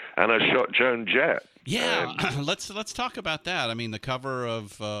Ramones, and I shot Joan Jett. Yeah, let's talk about that. I mean, the cover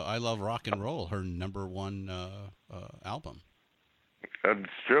of I Love Rock and Roll, her #1 album. And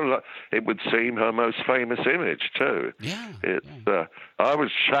still, it would seem her most famous image too. I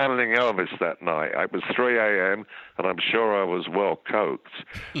was channeling Elvis that night. It was 3 a.m. and I'm sure I was well coked,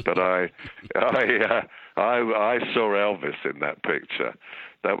 but I saw Elvis in that picture.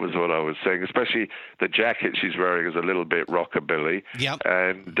 That was what I was saying. Especially the jacket she's wearing is a little bit rockabilly.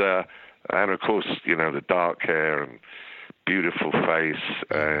 And of course, you know, the dark hair and beautiful face,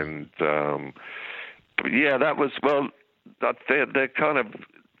 and that was, well, they're kind of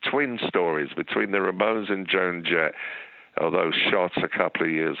twin stories between the Ramones and Joan Jett, although shot a couple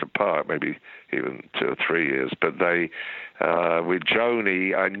of years apart, maybe even 2 or 3 years. But they, with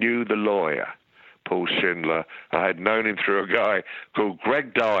Joni, I knew the lawyer. Paul Schindler. I had known him through a guy called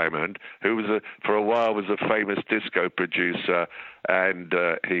Greg Diamond, who was for a while was a famous disco producer, and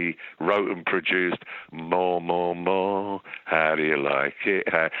he wrote and produced More, More, More, How Do You Like It?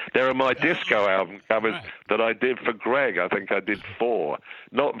 There are my disco album covers that I did for Greg. I think I did 4.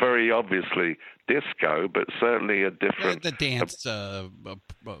 Not very obviously disco, but certainly a different... The dance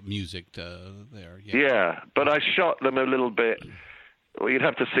music there. Yeah, but I shot them a little bit... Well, you'd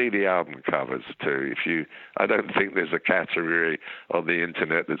have to see the album covers too. I don't think there's a category on the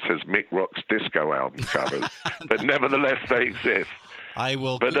internet that says Mick Rock's disco album covers, but nevertheless they exist. I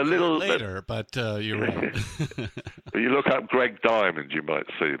will. But a little later, but you're right. You look up Greg Diamond, you might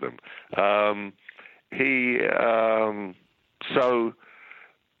see them.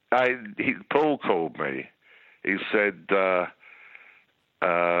 Paul called me. He said, and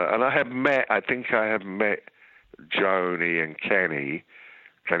I think I have met Joni and Kenny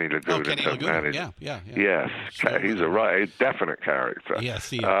Lagoon. Kenny Lagoon. Yeah. Yes, he's a definite character.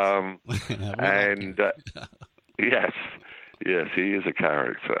 Yes, he is. And yes, he is a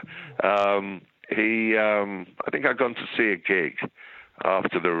character. I think I'd gone to see a gig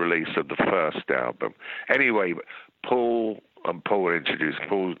after the release of the first album. Anyway, Paul introduced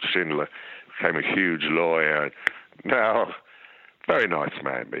Paul Schindler, became a huge lawyer. Now, very nice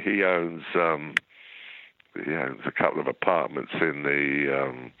man, but he owns a couple of apartments in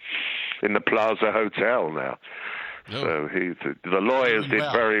the Plaza Hotel now. Oh. So the lawyers did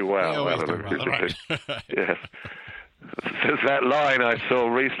very well. Right. Yes. There's that line I saw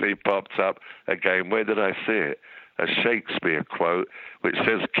recently popped up again. Where did I see it? A Shakespeare quote which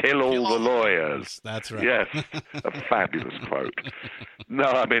says, "Kill all the lawyers." That's right. Yes, a fabulous quote. No,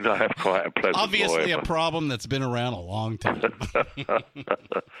 I mean, I have quite a pleasant Obviously lawyer. A problem that's been around a long time.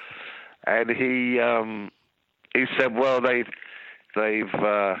 And he said, well, they've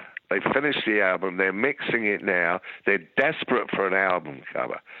finished the album. They're mixing it now. They're desperate for an album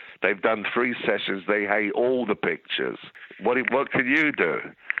cover. They've done 3 sessions. They hate all the pictures. What can you do?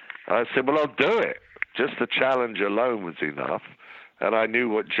 I said, well, I'll do it. Just the challenge alone was enough. And I knew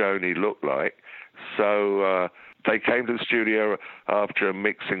what Joni looked like. So they came to the studio after a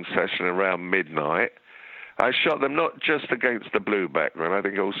mixing session around midnight. I shot them not just against the blue background, I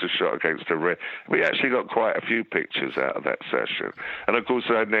think I also shot against the red. We actually got quite a few pictures out of that session. And of course,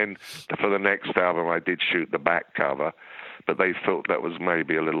 then for the next album, I did shoot the back cover, but they thought that was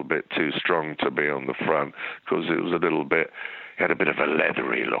maybe a little bit too strong to be on the front because it was had a bit of a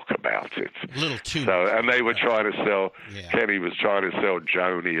leathery look about it. A little too. So, and they were trying to sell, Kenny was trying to sell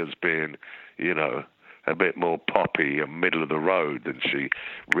Joni as being, a bit more poppy and middle of the road than she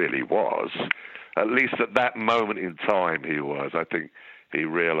really was. At least at that moment in time, he was. I think he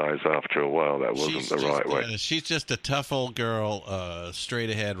realized after a while that wasn't the right way. She's just a tough old girl, straight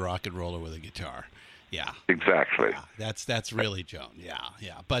ahead rock and roller with a guitar. Yeah, exactly. Yeah, that's really Joan. Yeah.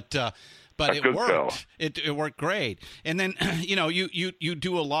 But it worked. Girl. It worked great. And then you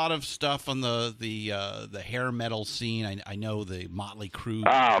do a lot of stuff on the hair metal scene. I know the Motley Crue.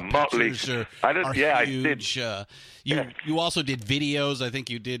 Motley. I did. You also did videos. I think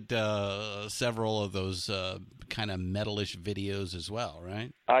you did several of those kind of metalish videos as well,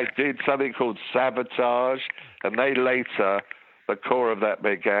 right? I did something called Sabotage, and they later, the core of that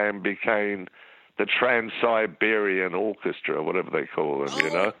became the Trans-Siberian Orchestra, whatever they call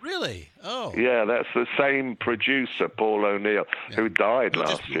them, Really? Oh. Yeah, that's the same producer, Paul O'Neill, who died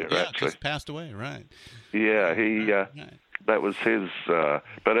last year, actually. Just passed away, right. Yeah, that was his,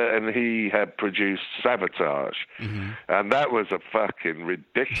 and he had produced Sabotage, and that was a fucking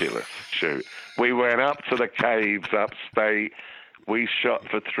ridiculous shoot. We went up to the caves upstate. We shot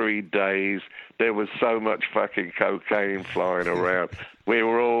for 3 days. There was so much fucking cocaine flying around. We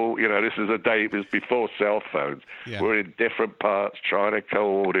were all, this is it was before cell phones. Yeah. We're in different parts trying to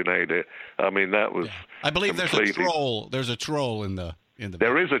coordinate it. I mean, that was. I believe there's a troll. There's a troll in the.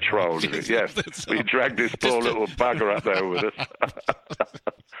 There is a troll in it, yes. We dragged this poor little bugger up there with us.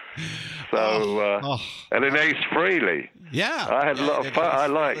 And then Ace Frehley. Yeah. I had a lot of fun. I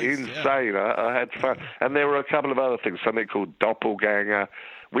like Insane. Yeah. I had fun. And there were a couple of other things, something called Doppelganger,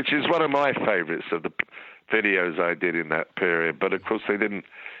 which is one of my favorites of the videos I did in that period. But of course, it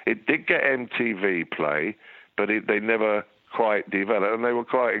did get MTV play, but they never quite developed. And they were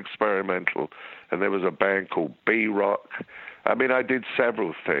quite experimental. And there was a band called B-Rock. I mean, I did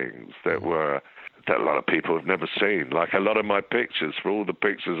several things that a lot of people have never seen. Like a lot of my pictures, for all the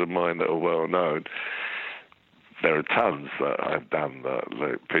pictures of mine that are well known, there are tons that I've done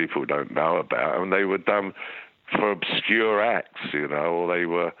that people don't know about. And they were done for obscure acts, or they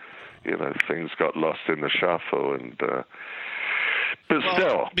were, things got lost in the shuffle. And But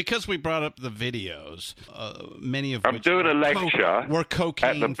still, because we brought up the videos, many of I'm which doing a lecture were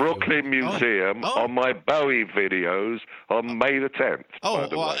cocaine at the Brooklyn Museum on my Bowie videos on May the 10th.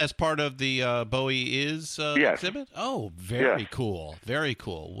 As part of the Bowie Is exhibit? Oh, very cool. Very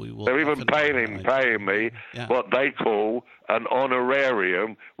cool. We will. They're even paying me what they call an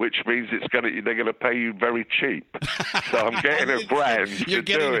honorarium, which means they're going to pay you very cheap. So I'm getting $1,000 for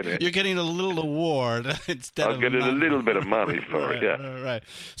doing it. You're getting a little award instead of. I'm getting a little bit of money for it. Yeah. Right.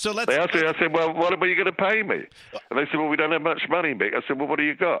 So let's. They asked me. I said, "Well, what are you going to pay me?" And they said, "Well, we don't have much money, Mick." I said, "Well, what do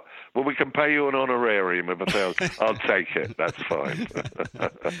you got?" "Well, we can pay you an honorarium of $1,000." "I'll take it. That's fine."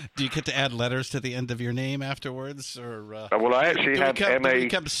 Do you get to add letters to the end of your name afterwards, or? Well, I actually have MA. Do you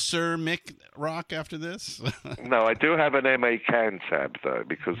become Sir Mick Rock after this? No, I do have an MA Cantab though,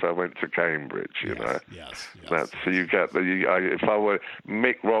 because I went to Cambridge. You know. Yes. That's so you get if I were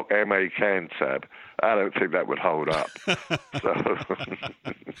Mick Rock MA Cantab, I don't think that would hold up. But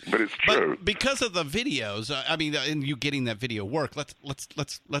it's true. But because of the videos, I mean, and you getting that video work, let's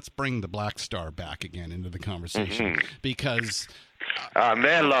bring the Black Star back again into the conversation because. And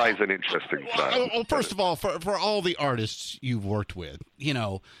there lies an interesting side. Well, first of all, for all the artists you've worked with, you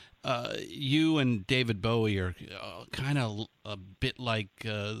know, you and David Bowie are kind of a bit like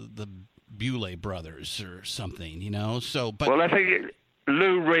the Bewlay brothers or something, you know. So, but well, I think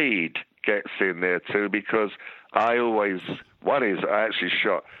Lou Reed gets in there too, because I actually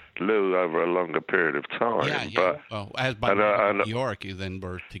shot Lou over a longer period of time. Yeah. But as by New York, you then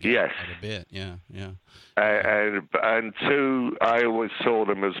were together quite a bit. Yeah. And two, I always saw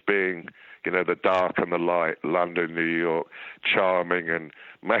them as being, you know, the dark and the light, London, New York, charming and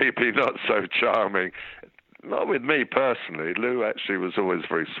maybe not so charming. Not with me personally. Lou actually was always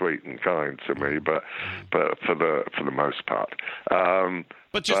very sweet and kind to me, but for the most part.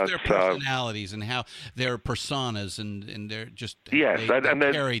 But just their personalities and how their personas and they're just they are.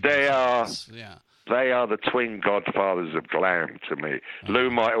 Yeah. They are the twin godfathers of glam to me. Lou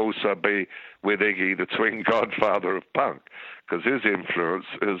might also be, with Iggy, the twin godfather of punk, because his influence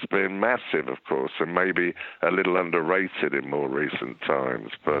has been massive, of course, and maybe a little underrated in more recent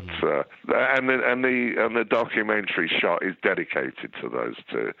times. But and the documentary shot is dedicated to those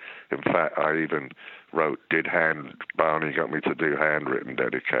two. In fact, I even Barney got me to do handwritten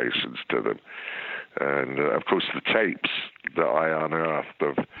dedications to them. And, of course, the tapes that I unearthed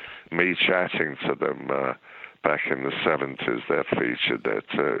of me chatting to them back in the 70s, they're featured there,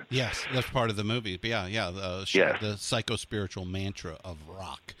 too. Yes, that's part of the movie. The psycho-spiritual mantra of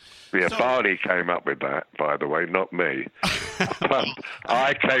rock. Yeah, Barney came up with that, by the way, not me.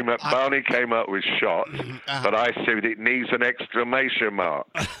 Barney came up with shot, but I said it needs an exclamation mark.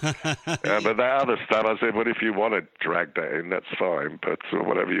 But that other stuff, I said, well, if you want to drag that in, that's fine, but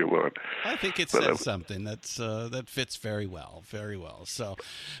whatever you want. I think it says something that fits very well. So,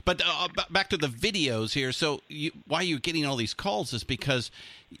 but back to the videos here. So, why you're getting all these calls is because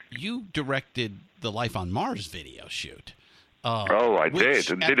you directed the Life on Mars video shoot. I did,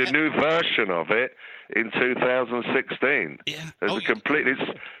 and did a new version of it in 2016. Yeah.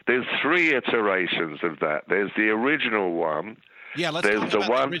 There's 3 iterations of that. There's the original one. Yeah, let's talk about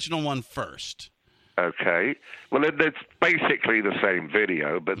the original one first. Okay. Well, it's basically the same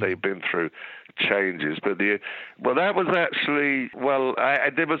video, but they've been through changes. But that was actually,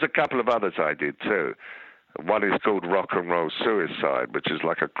 there was a couple of others I did too. One is called Rock and Roll Suicide, which is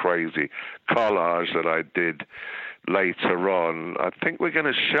like a crazy collage that I did later on. I think we're going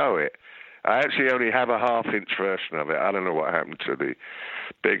to show it. I actually only have a half-inch version of it. I don't know what happened to the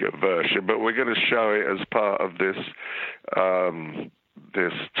bigger version, but we're going to show it as part of this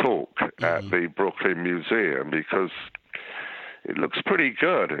talk at the Brooklyn Museum, because it looks pretty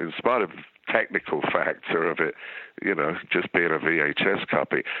good in spite of technical factor of it, you know, just being a VHS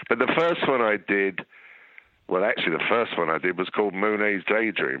copy. But the first one I did was called Monet's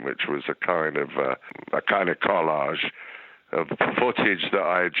Daydream, which was a kind of collage of footage that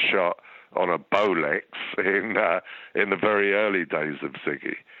I had shot on a Bolex in the very early days of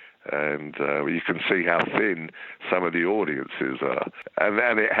Ziggy. And you can see how thin some of the audiences are. And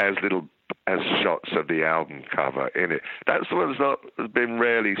then it has shots of the album cover in it. That's the one that's been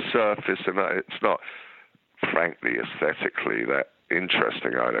rarely surfaced, and it's not, frankly, aesthetically that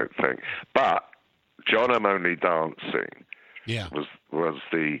interesting, I don't think. But John, I'm Only Dancing was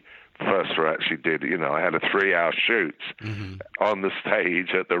the first I actually did. You know, I had a 3-hour shoot on the stage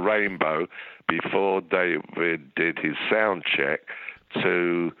at the Rainbow before David did his sound check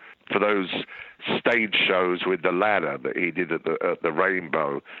for those stage shows with the ladder that he did at the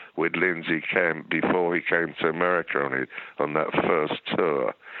Rainbow with Lindsay Kemp before he came to America on that first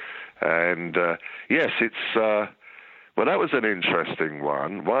tour. And yes, it's Well, that was an interesting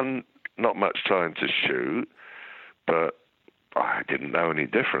one. One, not much time to shoot, but I didn't know any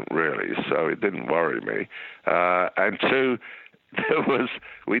different, really, so it didn't worry me. And two,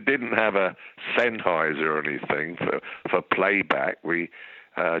 we didn't have a Sennheiser or anything for playback. We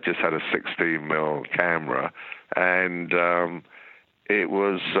just had a 16mm camera, and it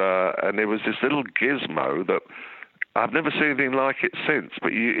was this little gizmo that I've never seen anything like it since.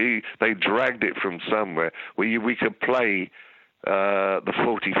 But they dragged it from somewhere where we could play the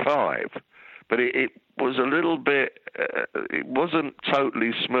 45, but it was a little bit. It wasn't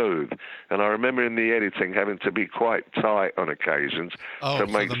totally smooth, and I remember in the editing having to be quite tight on occasions to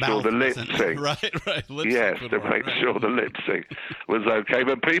make sure the lip sync. Right. Yes, to make sure the lip sync was okay.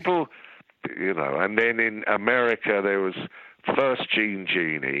 But people, and then in America there was first Gene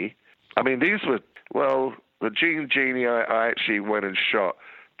Genie. I mean, these were the Gene Genie. I actually went and shot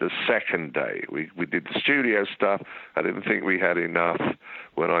the second day. We did the studio stuff. I didn't think we had enough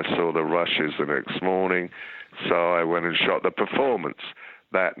when I saw the rushes the next morning, so I went and shot the performance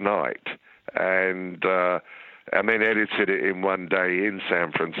that night, and then edited it in one day in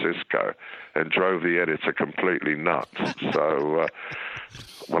San Francisco, and drove the editor completely nuts. So,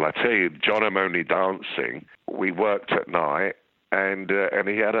 I tell you, John, I'm Only Dancing. We worked at night, and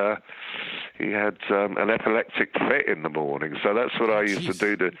he had an epileptic fit in the morning. So that's what I used to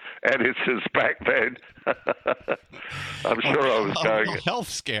do to editors back then. I'm sure I was going... A health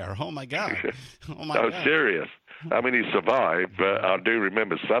scare. Oh, my God. God. Serious. I mean, he survived, but I do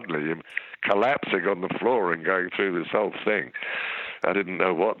remember suddenly him collapsing on the floor and going through this whole thing. I didn't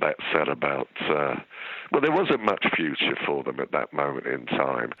know what that said about... there wasn't much future for them at that moment in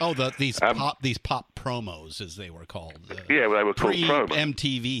time. Oh, these pop promos, as they were called. Yeah, they were called promos.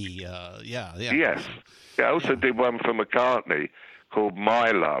 MTV, yeah. Yes. Yeah, I also did one for McCartney called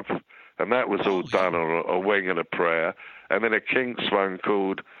My Love, and that was all done on a wing and a prayer. And then a Kinks one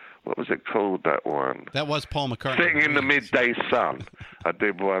called... What was it called, that one? That was Paul McCartney. Sitting in the Midday Sun. I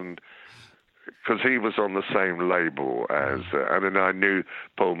did one... because he was on the same label as, and then I knew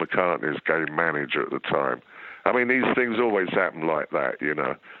Paul McCartney's game manager at the time. I mean, these things always happen like that,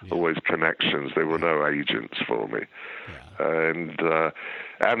 always connections. There were no agents for me. Yeah.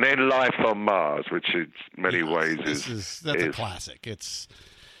 And then Life on Mars, which in many ways that's a classic.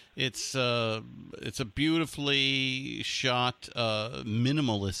 It's a beautifully shot,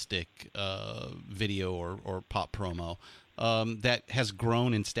 minimalistic video or pop promo. That has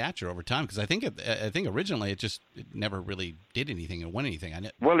grown in stature over time, because I think originally it never really did anything or won anything.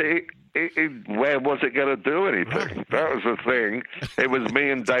 Well, where was it going to do anything? Right. That was the thing. It was me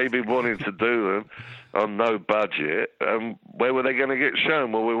and David wanting to do them on no budget. Where were they going to get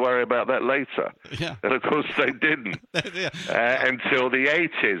shown? Well, we'll worry about that later. Yeah. And of course they didn't. Until the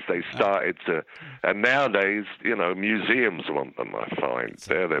 80s they started to. And nowadays, museums want them, I find.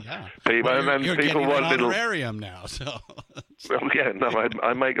 People, and you're people getting want an little honorarium now, so. Well, yeah, no,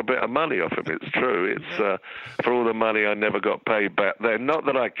 I make a bit of money off them. It's true. It's for all the money I never got paid back then. Not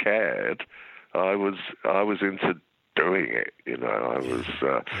that I cared. I was into doing it. I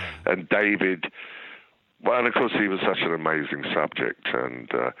was, and David. Well, and of course he was such an amazing subject,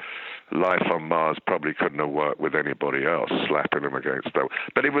 and Life on Mars probably couldn't have worked with anybody else, slapping him against the...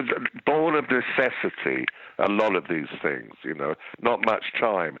 But it was born of necessity, a lot of these things, Not much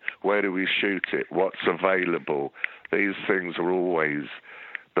time. Where do we shoot it? What's available? These things are always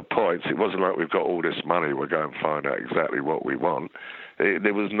the points. It wasn't like we've got all this money, we'll go and find out exactly what we want.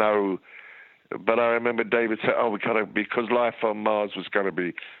 There was no... But I remember David said, we got to... Because Life on Mars was going to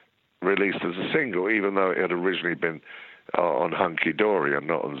be released as a single, even though it had originally been on Hunky Dory and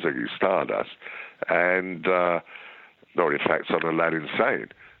not on Ziggy Stardust, and or in fact on Aladdin Sane,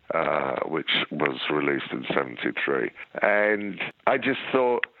 which was released in '73. And I just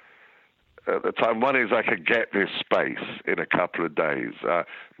thought at the time, one is I could get this space in a couple of days.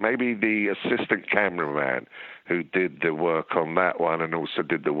 Maybe the assistant cameraman who did the work on that one and also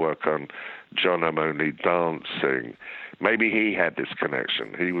did the work on John, I'm Only Dancing, maybe he had this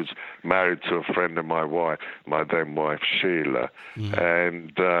connection. He was married to a friend of my wife, my then wife, Sheila.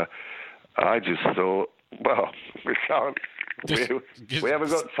 And I just thought, well, we can't... We haven't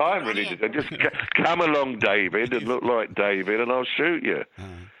got time really to just come along, David, and look like David, and I'll shoot you.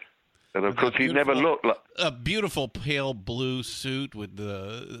 And of course, he never looked like a beautiful pale blue suit with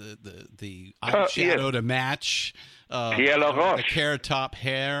the eyeshadow to match. Pierre Laroche, the carrot top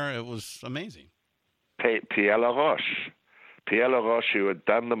hair. It was amazing. Pierre Laroche, who had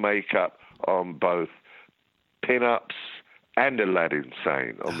done the makeup on both Pin-Ups and Aladdin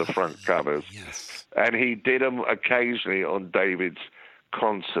Sane on the front covers. Yes. And he did them occasionally on David's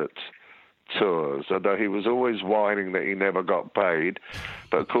concert tours, although he was always whining that he never got paid.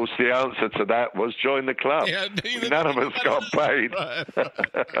 But, of course, the answer to that was join the club. Yeah, none of us got paid.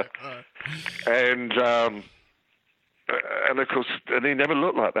 And, of course, and he never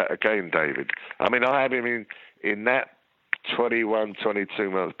looked like that again, David. I mean, I have him in that 21,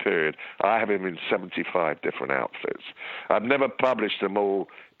 22-month period, I have him in 75 different outfits. I've never published them all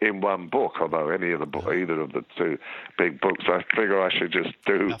in one book, although either of the two big books, I figure I should just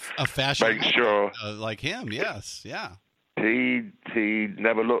do a fashion make sure like him. Yes, yeah. He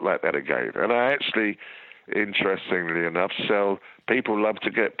never looked like that again. And I actually, interestingly enough, people love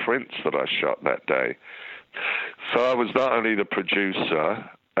to get prints that I shot that day. So I was not only the producer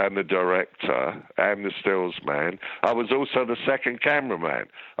and the director and the stills man, I was also the second cameraman.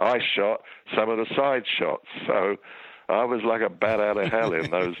 I shot some of the side shots. So I was like a bat out of hell in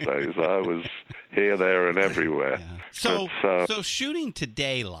those days. I was here, there, and everywhere. Yeah. So shooting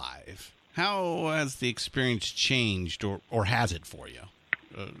today live, how has the experience changed, or has it for you?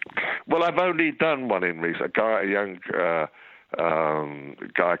 Well, I've only done one in recent. A young guy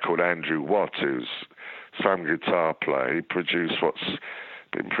called Andrew Watt, who's some guitar player. He produced what's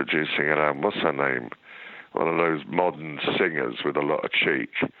been producing what's her name? One of those modern singers with a lot of cheek.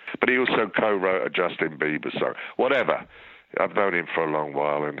 But he also co-wrote a Justin Bieber song. Whatever. I've known him for a long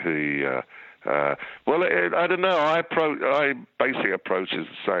while, and he, I don't know. I basic approach is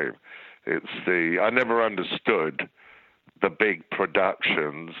the same. I never understood the big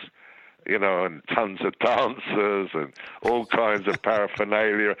productions, and tons of dancers and all kinds of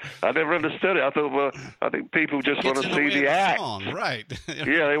paraphernalia. I never understood it. I thought, I think people just want to see the act. Song, right.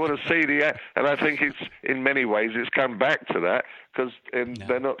 Yeah, they want to see the act. And I think in many ways, it's come back to that because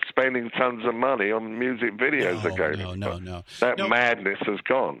they're not spending tons of money on music videos again. No. That madness has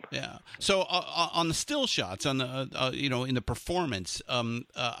gone. Yeah. So on the still shots, on the in the performance,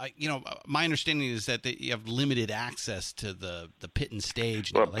 my understanding is that you have limited access to the pit and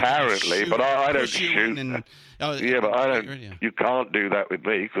stage. Well, apparently, but I don't shoot. But I don't. You can't do that with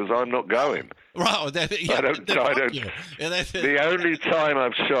me because I'm not going. Wow, I don't. The only time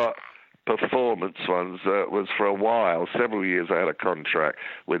I've shot performance ones was for a while. Several years I had a contract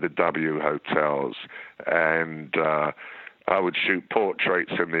with the W Hotels, and I would shoot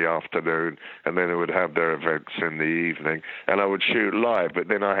portraits in the afternoon, and then they would have their events in the evening, and I would shoot live. But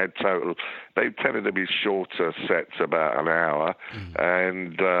then I had they tended to be shorter sets, about an hour,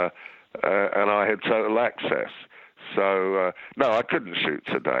 and I had total access. So no, I couldn't shoot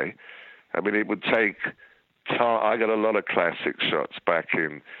today. I mean, it would take time. I got a lot of classic shots back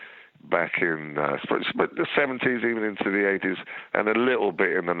in the 70s, even into the 80s, and a little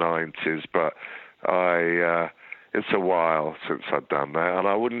bit in the 90s. But it's a while since I've done that, and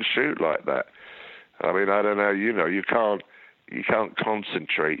I wouldn't shoot like that. I mean, I don't know. You can't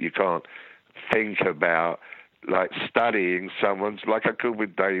concentrate. You can't think about like studying someone's, like I could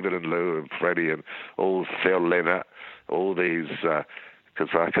with David and Lou and Freddie and all Phil Lynott, all these.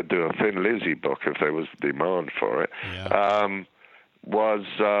 Because I could do a Thin Lizzy book if there was demand for it. Yeah. Was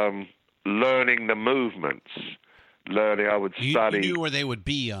learning the movements. I would study. You knew where they would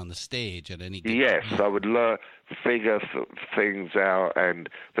be on the stage at any given Yes, I would figure things out, and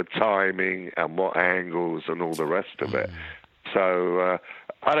the timing and what angles and all the rest of it. So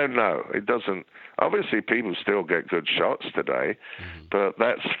I don't know. It doesn't. Obviously, people still get good shots today, but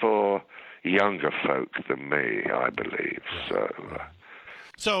that's for younger folk than me, I believe.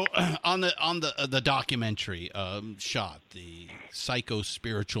 So on the documentary shot, the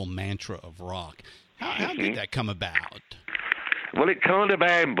psycho-spiritual mantra of rock, how did that come about? Well, it kind of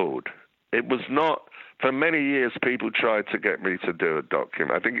ambled. It was not, for many years people tried to get me to do a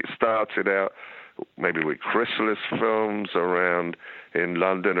documentary. I think it started out maybe with Chrysalis Films in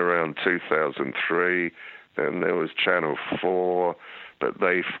London around 2003. Then there was Channel 4, but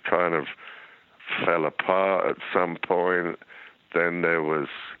they kind of fell apart at some point. Then there was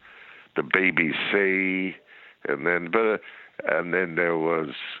the BBC, and then there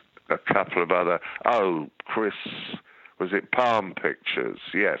was a couple of other. Was it Palm Pictures?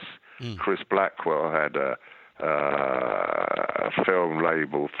 Yes, Chris Blackwell had a film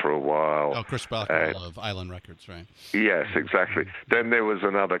label for a while. Oh, Chris Blackwell of Island Records, right? Yes, exactly. Then there was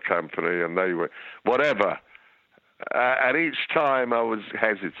another company, and they were whatever. And each time I was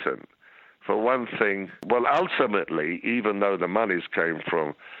hesitant. For one thing, well, ultimately, even though the monies came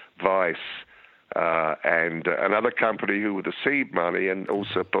from Vice and another company who would seed money and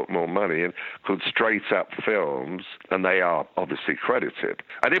also put more money in, called Straight Up Films, and they are obviously credited.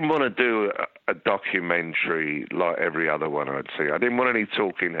 I didn't want to do a documentary like every other one I'd see. I didn't want any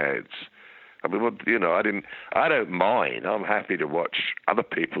talking heads. I mean, well, you know, I don't mind. I'm happy to watch other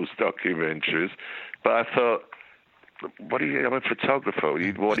people's documentaries, but I thought, what do you? I'm a photographer.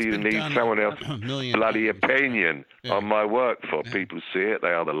 What do you need someone else's bloody opinion on my work for? People see it,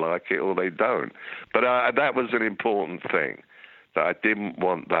 they either like it or they don't. But that was an important thing. That I didn't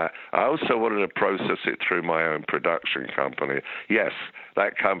want that. I also wanted to process it through my own production company. Yes,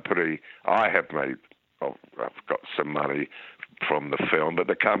 that company, I have made, I've got some money from the film, but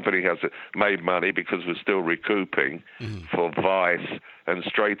the company has made money because we're still recouping for Vice and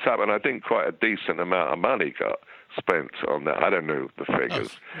Straight Up, and I think quite a decent amount of money got spent on that. I don't know the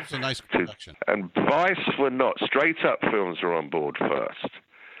figures. It's a nice production. And Vice were not. Straight Up Films were on board first,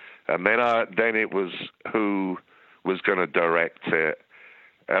 and then it was who was going to direct it,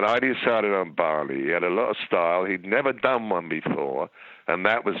 and I decided on Barney. He had a lot of style. He'd never done one before, and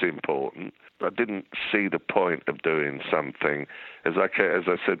that was important. I didn't see the point of doing something, as I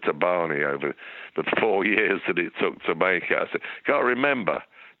said to Barney over the 4 years that it took to make it. I said, got to remember,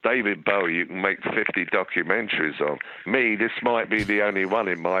 David Bowie, you can make 50 documentaries on. Me, this might be the only one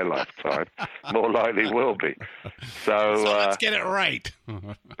in my lifetime. More likely will be. So let's get it right.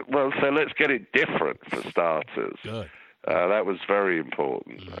 Well, so let's get it different for starters. Good. That was very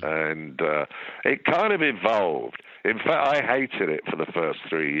important. And it kind of evolved. In fact, I hated it for the first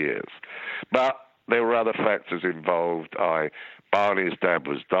 3 years. But there were other factors involved. Barney's dad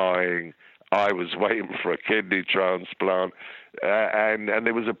was dying. I was waiting for a kidney transplant. And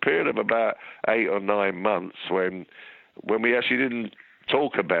there was a period of about 8 or 9 months when we actually didn't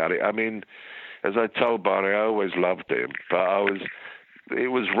talk about it. I mean, as I told Barney, I always loved him, but it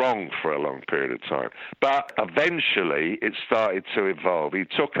was wrong for a long period of time. But eventually it started to evolve. He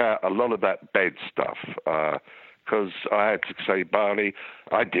took out a lot of that bed stuff because I had to say, Barney,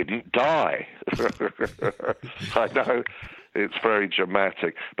 I didn't die. I know. It's very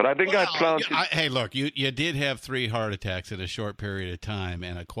dramatic. But I think I planted... Hey, look, you did have 3 heart attacks in a short period of time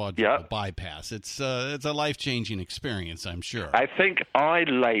and a quadruple bypass. It's a life-changing experience, I'm sure. I think I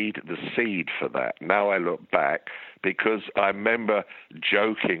laid the seed for that. Now I look back, because I remember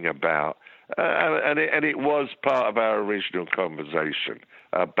joking about... and it was part of our original conversation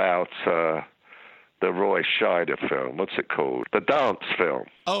about... the Roy Scheider film. What's it called? The dance film.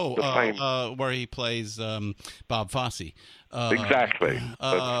 Where he plays Bob Fosse. Exactly.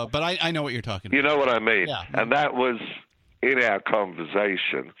 But I know what you're talking about. You know what I mean? Yeah. And that was in our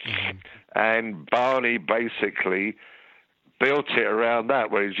conversation. And Barney basically built it around that,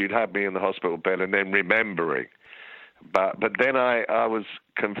 whereas you'd have me in the hospital bed and then remembering. But then I was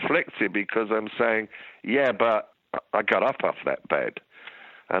conflicted because I'm saying, yeah, but I got up off that bed.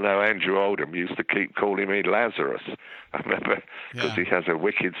 I know Andrew Oldham used to keep calling me Lazarus. I remember, because he has a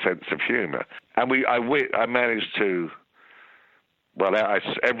wicked sense of humor. And I managed to, well,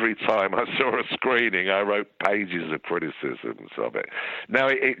 every time I saw a screening, I wrote pages of criticisms of it. Now,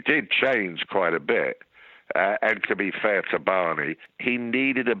 it did change quite a bit. And to be fair to Barney, he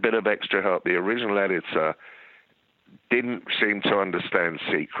needed a bit of extra help. The original editor didn't seem to understand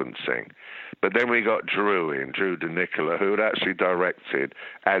sequencing. But then we got Drew DeNicola, who had actually directed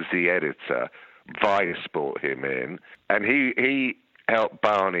as the editor. Vice brought him in, and he helped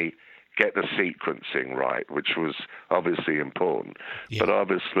Barney get the sequencing right, which was obviously important. Yeah. But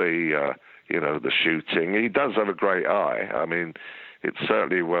obviously, the shooting, he does have a great eye. I mean, it's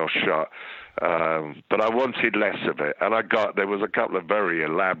certainly well shot. But I wanted less of it. And there was a couple of very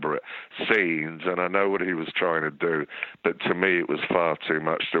elaborate scenes, and I know what he was trying to do, but to me it was far too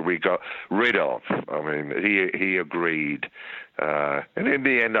much that we got rid of. I mean, he agreed. And in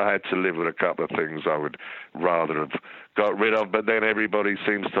the end, I had to live with a couple of things I would rather have got rid of, but then everybody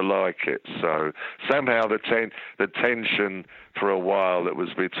seems to like it. So somehow the tension for a while that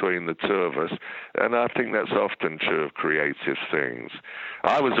was between the two of us, and I think that's often true of creative things.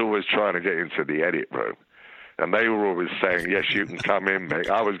 I was always trying to get into the edit room, and they were always saying, yes, you can come in, Mick.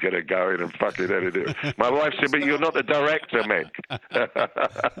 I was going to go in and fucking edit it. My wife said, but you're not the director, Mick.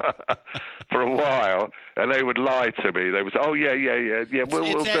 For a while, and they would lie to me. They would say, oh, yeah,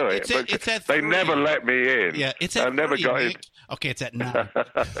 we'll do it. But they never let me in. Yeah, it's at I never got in. Okay, it's at 9. But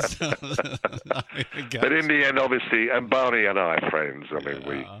in the end, obviously, and Barney and I are friends. I mean,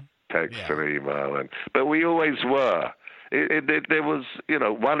 we text and email, but we always were. There was,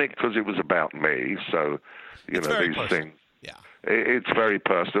 one, because it was about me, so, these personal things. Yeah. It's very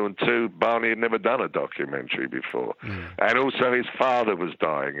personal. And 2, Barney had never done a documentary before. And also his father was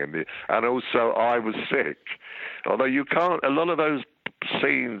dying, and also I was sick. Although you can't, a lot of those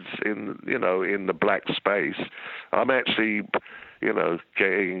scenes in the black space, I'm actually,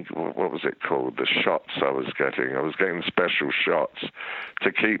 getting, what was it called? The shots I was getting. I was getting special shots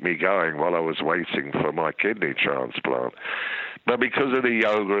to keep me going while I was waiting for my kidney transplant. But because of the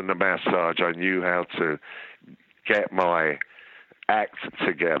yoga and the massage, I knew how to get my act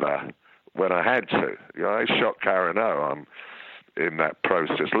together when I had to. I shot Karen O. I'm in that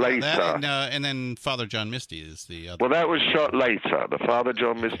process later. And then Father John Misty is the other. Well, that was shot later. The Father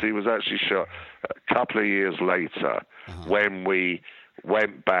John Misty was actually shot a couple of years later when we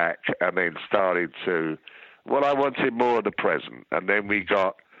went back and then started to. Well, I wanted more of the present, and then we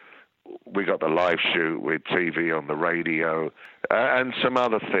got the live shoot with TV on the radio and some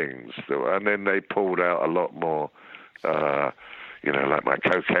other things, and then they pulled out a lot more. Like my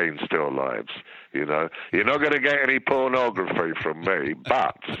Cocaine Still Lives, You're not going to get any pornography from me,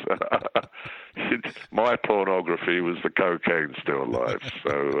 but my pornography was the Cocaine Still Lives.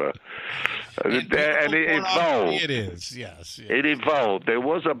 So, and it evolved. It is, yes. It evolved. There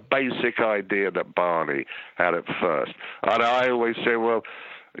was a basic idea that Barney had at first. And I always say, well,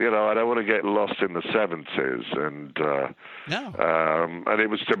 I don't want to get lost in the 70s. And, and it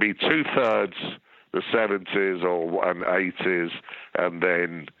was to be 2/3 the 70s and 80s, and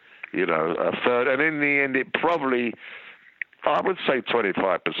then, a third. And in the end, it probably, I would say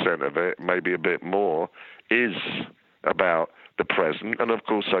 25% of it, maybe a bit more, is about the present. And, of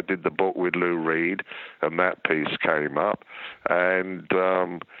course, I did the book with Lou Reed, and that piece came up. And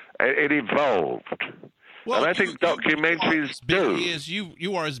it evolved. Well, and I think documentaries do.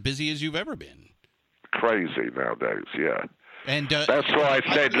 You are as busy as you've ever been. Crazy nowadays, yeah. And that's why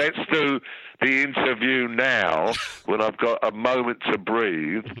I said, let's do the interview now when I've got a moment to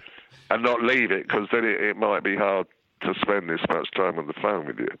breathe and not leave it, because then it might be hard to spend this much time on the phone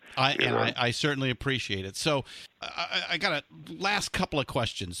with you. I certainly appreciate it. So I got a last couple of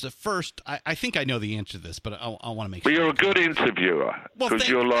questions. The first, I think I know the answer to this, but I want to make sure. But you're a good interviewer, because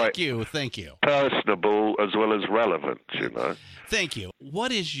thank you. Personable as well as relevant, Thank you.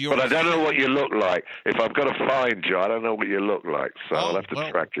 What is your... But I don't know what you look like. If I've got to find you, I don't know what you look like, so I'll have to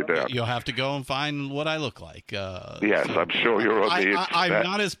track you down. You'll have to go and find what I look like. Yes, I'm sure you're on the internet. I'm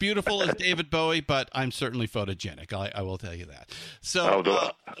not as beautiful as David Bowie, but I'm certainly photogenic. I will tell you that. So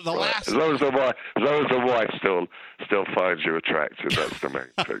the last... As long as the wife still finds you attractive, that's the main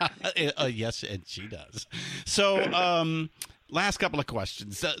thing. Yes, and she does. So... last couple of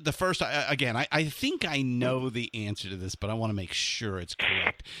questions. The first, I think I know the answer to this, but I want to make sure it's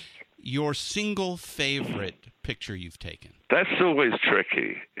correct. Your single favorite picture you've taken? That's always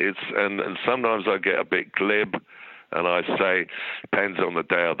tricky. And sometimes I get a bit glib, and I say, depends on the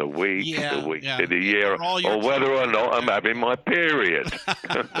day of the week, of the year, or whether or not I'm having my period.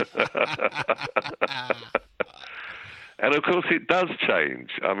 And of course, it does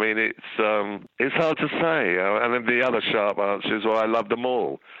change. I mean, it's hard to say. And then the other sharp answer is, well, I love them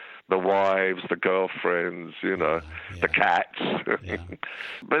all: the wives, the girlfriends, the cats. Yeah.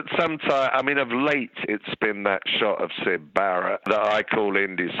 But sometimes, I mean, of late, it's been that shot of Syd Barrett that I call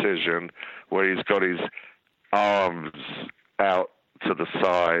Indecision, where he's got his arms out to the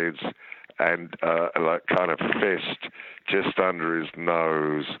sides and like kind of fist just under his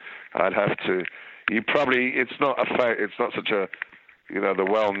nose. I'd have to. It's not such a, the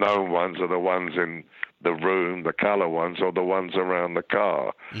well-known ones are the ones in the room, the color ones, or the ones around the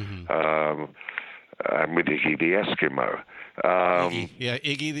car. Mm-hmm. And with Iggy the Eskimo.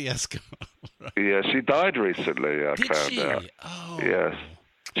 Iggy the Eskimo. Right. Yeah, she died recently, I found out. Oh. Yes.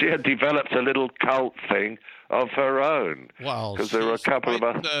 She had developed a little cult thing of her own. Wow. Because there were a couple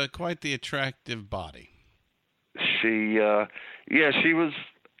of... quite the attractive body. She was,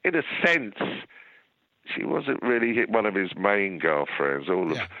 in a sense... She wasn't really one of his main girlfriends,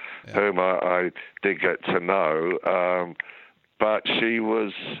 all of whom I did get to know. But she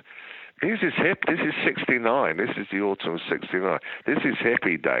was... This is hip. This is 69. This is the autumn of 69. This is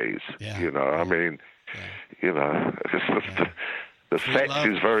hippie days, I mean, the sex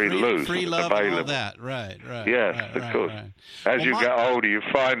is very loose. Free love available. And all that. Right. Yes, right, of course. Right. As you get older, you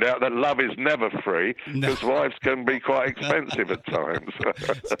find out that love is never free, because wives can be quite expensive at times.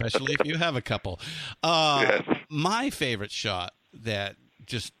 Especially if you have a couple. Yes. My favorite shot that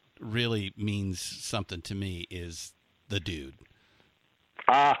just really means something to me is The Dude.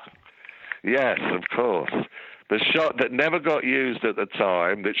 Yes, of course. The shot that never got used at the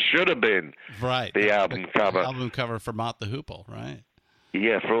time, that should have been the album cover. The album cover for Mott the Hoople, right?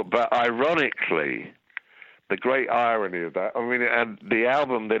 Yeah, but ironically, the great irony of that, I mean, and the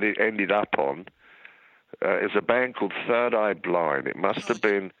album that it ended up on is a band called Third Eye Blind. It must have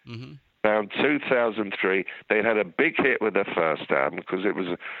been around 2003. They had a big hit with their first album, because it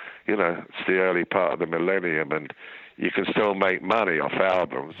was, it's the early part of the millennium, and you can still make money off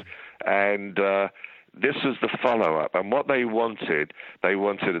albums. And this was the follow-up. And what they wanted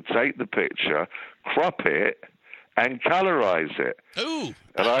to take the picture, crop it, and colorize it. Ooh.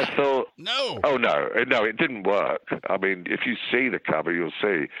 And I thought, no. Oh, no, it didn't work. I mean, if you see the cover, you'll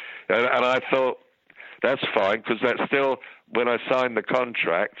see. And I thought, that's fine, because that's still, when I signed the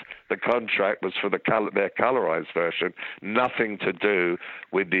contract was for their colorized version, nothing to do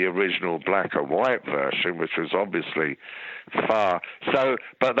with the original black and white version, which was obviously far. So,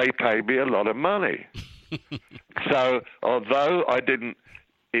 but they paid me a lot of money. So, although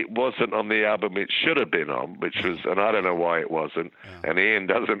it wasn't on the album it should have been on, which was, and I don't know why it wasn't, and Ian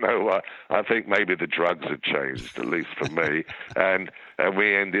doesn't know why. I think maybe the drugs had changed, at least for me, and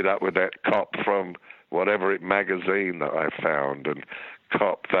we ended up with that cop from whatever magazine that I found, and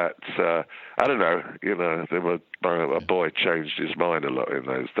cop that, I don't know, a boy changed his mind a lot in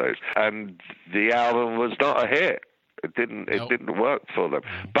those days. And the album was not a hit. It didn't work for them.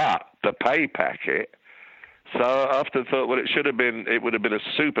 But the pay packet, so I often thought, well, it would have been a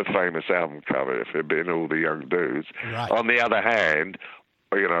super famous album cover if it had been all the young dudes. Right. On the other hand,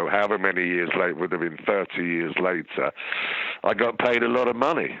 however many years later, would have been 30 years later, I got paid a lot of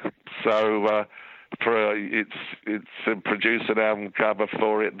money. So it's produced an album cover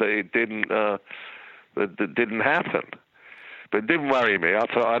for it that it didn't happen. But it didn't worry me. I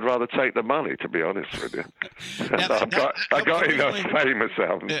thought I'd rather take the money, to be honest with you. I got enough famous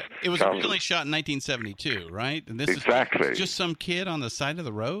albums. It was originally shot in 1972, right? And this exactly. is just some kid on the side of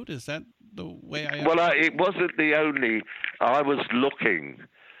the road? Is that the way I... Well, it wasn't the only... I was looking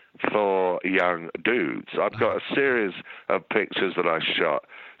for young dudes. I've got a series of pictures that I shot,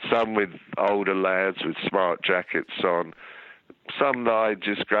 some with older lads with smart jackets on, some that I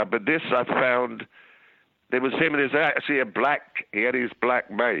just grabbed. But this I found... There was him, and there's actually he had his black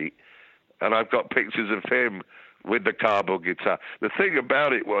mate, and I've got pictures of him with the cardboard guitar. The thing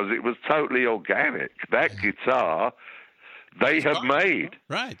about it was totally organic. That guitar, they had made.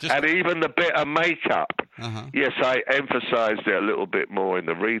 Right. And even the bit of makeup. Uh-huh. Yes, I emphasized it a little bit more in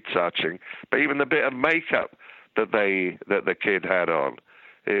the retouching, but even the bit of makeup that the kid had on,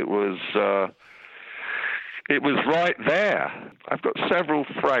 it was right there. I've got several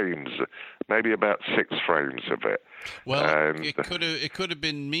frames, maybe about 6 frames of it. Well, it could have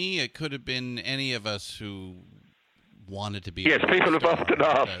been me. It could have been any of us who wanted to be. Yes, people have often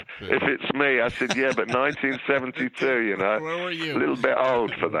asked if it's me. I said, yeah, but 1972, Where were you? A little bit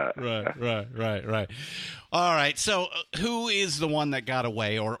old for that. Right. All right. So, who is the one that got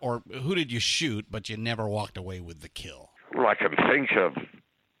away, or who did you shoot, but you never walked away with the kill? Well, I can think of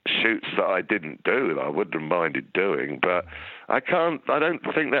shoots that I didn't do that I wouldn't have minded doing, but I don't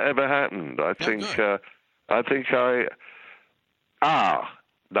think that ever happened. I can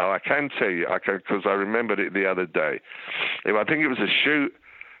tell you, because I remembered it the other day. I think it was a shoot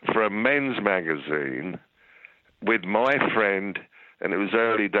for a men's magazine with my friend, and it was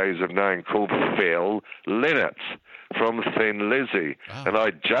early days of knowing, called Phil Lynott from Thin Lizzy. Wow. And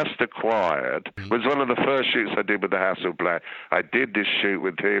I just acquired, it was one of the first shoots I did with the Hasselblad. I did this shoot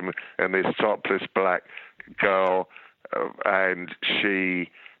with him and this topless black girl, and she,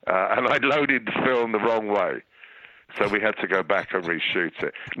 and I loaded the film the wrong way. So we had to go back and reshoot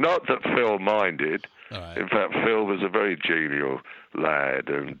it. Not that Phil minded. Right. In fact, Phil was a very genial lad,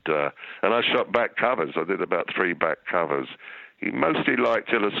 and I shot back covers. I did about 3 back covers. He mostly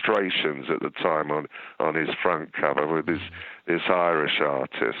liked illustrations at the time on his front cover with this Irish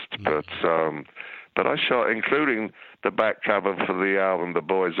artist. But I shot, including the back cover for the album, The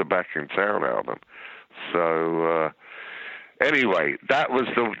Boys Are Back in Town album. So anyway, that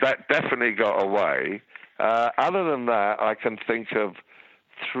definitely got away. Other than that, I can think of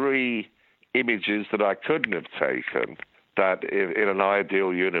 3 images that I couldn't have taken that in an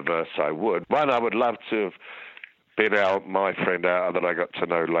ideal universe I would. One, I would love to have been my friend that I got to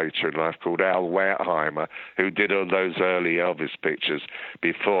know later in life, called Al Wertheimer, who did all those early Elvis pictures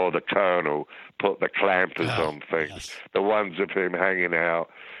before the Colonel put the clampers on things. Yes. The ones of him hanging out,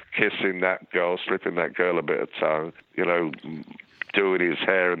 kissing that girl, slipping that girl a bit of tongue, doing his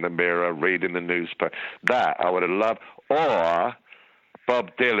hair in the mirror, reading the newspaper. That I would have loved. Or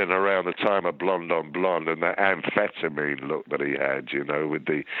Bob Dylan around the time of Blonde on Blonde and that amphetamine look that he had,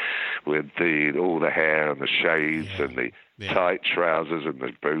 with all the hair and the shades and the tight trousers and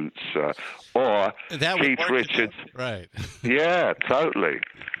the boots. Or Keith Richards. Right. Yeah, totally.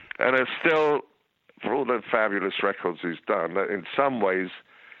 And it's still, for all the fabulous records he's done, in some ways,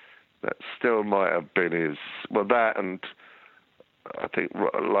 that still might have been his, that, and I think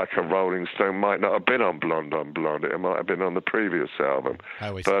Like a Rolling Stone might not have been on Blonde. It might have been on the previous album.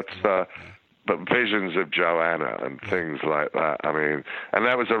 but Visions of Joanna and things like that. I mean, and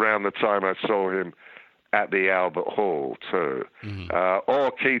that was around the time I saw him at the Albert Hall too,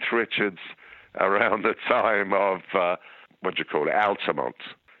 or Keith Richards around the time of Altamont,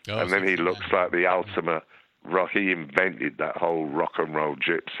 and then he looks like the ultimate rock. He invented that whole rock and roll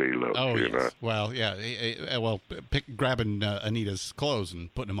gypsy look. Oh, you yes. know? Well, yeah. Grabbing Anita's clothes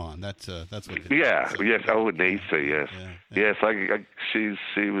and putting them on. That's what. Yeah. Yes. Oh, Anita. Yes. Yeah. Yes.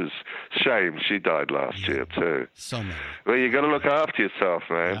 She was shame. She died last year too. So many. Well, you got to look after yourself,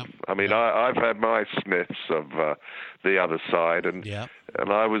 man. Yep. I mean, I've had my sniffs of the other side, and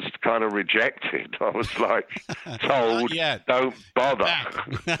I was kind of rejected. I was like told, don't bother.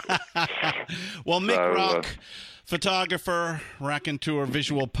 Well, Mick Rock, photographer, raconteur,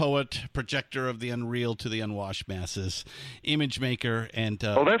 visual poet, projector of the unreal to the unwashed masses, image maker, and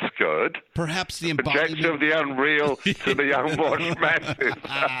that's good. Perhaps the embodiment projector of the unreal to the unwashed masses.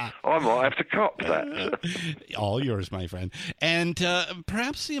 I might have to cop that. All yours, my friend. And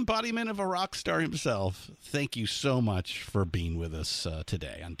perhaps the embodiment of a rock star himself. Thank you so much for being with us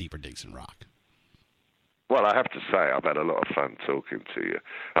today on Deeper Digs in Rock. Well, I have to say, I've had a lot of fun talking to you.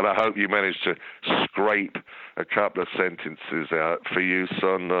 And I hope you managed to scrape a couple of sentences out for use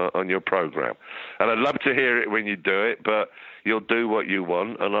on your program. And I'd love to hear it when you do it, but you'll do what you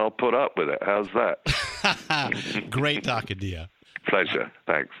want, and I'll put up with it. How's that? Great talking to you. Pleasure.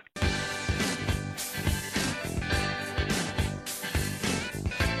 Thanks.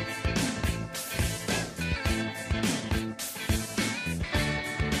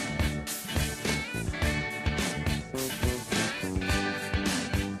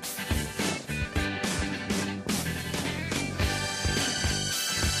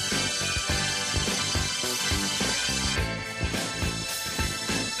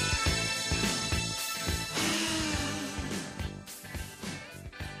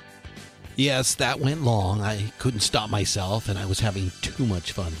 Yes, that went long. I couldn't stop myself, and I was having too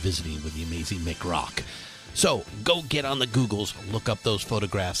much fun visiting with the amazing Mick Rock. So go get on the Googles, look up those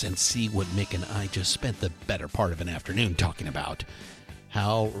photographs, and see what Mick and I just spent the better part of an afternoon talking about.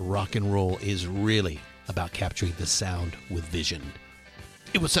 How rock and roll is really about capturing the sound with vision.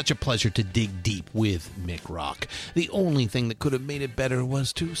 It was such a pleasure to dig deep with Mick Rock. The only thing that could have made it better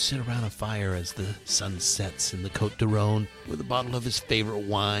was to sit around a fire as the sun sets in the Côte d'Aron with a bottle of his favorite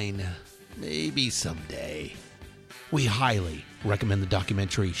wine. Maybe someday. We highly recommend the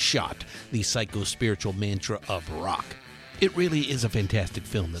documentary Shot, the psycho-spiritual mantra of rock. It really is a fantastic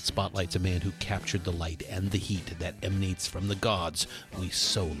film that spotlights a man who captured the light and the heat that emanates from the gods we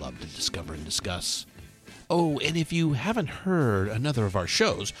so love to discover and discuss. Oh, and if you haven't heard another of our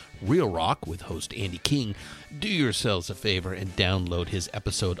shows, Real Rock with host Andy King, do yourselves a favor and download his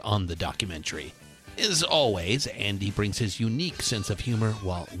episode on the documentary. As always, Andy brings his unique sense of humor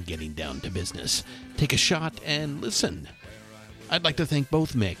while getting down to business. Take a shot and listen. I'd like to thank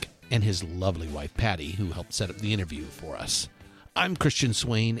both Mick and his lovely wife Patty, who helped set up the interview for us. I'm Christian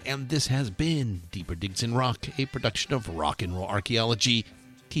Swain, and this has been Deeper Digs in Rock, a production of Rock and Roll Archaeology.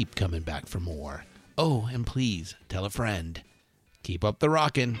 Keep coming back for more. Oh, and please tell a friend. Keep up the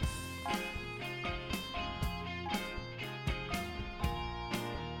rockin'.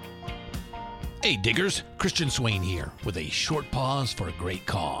 Hey diggers, Christian Swain here with a short pause for a great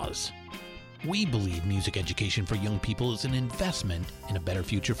cause. We believe music education for young people is an investment in a better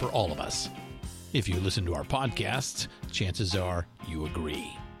future for all of us. If you listen to our podcasts, chances are you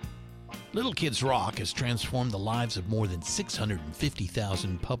agree. Little Kids Rock has transformed the lives of more than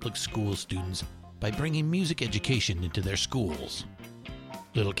 650,000 public school students by bringing music education into their schools.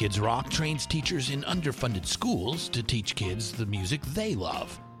 Little Kids Rock trains teachers in underfunded schools to teach kids the music they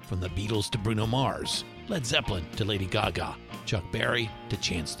love. From the Beatles to Bruno Mars, Led Zeppelin to Lady Gaga, Chuck Berry to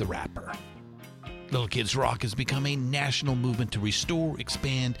Chance the Rapper. Little Kids Rock has become a national movement to restore,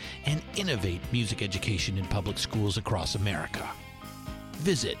 expand, and innovate music education in public schools across America.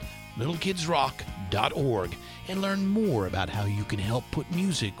 Visit littlekidsrock.org and learn more about how you can help put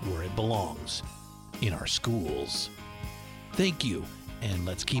music where it belongs, in our schools. Thank you, and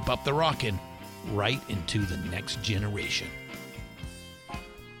let's keep up the rockin' right into the next generation.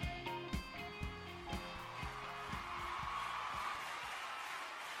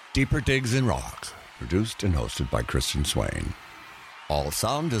 Deeper Digs in Rock, produced and hosted by Christian Swain. All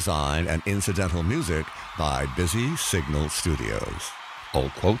sound design and incidental music by Busy Signal Studios. All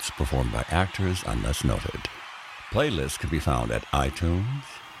quotes performed by actors unless noted. Playlists can be found at iTunes,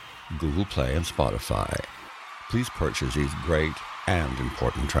 Google Play, and Spotify. Please purchase these great and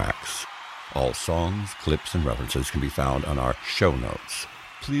important tracks. All songs, clips, and references can be found on our show notes.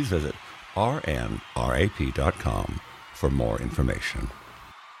 Please visit rnrap.com for more information.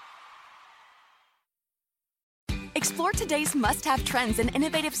 Explore today's must-have trends and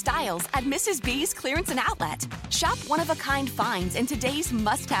innovative styles at Mrs. B's Clearance and Outlet. Shop one-of-a-kind finds in today's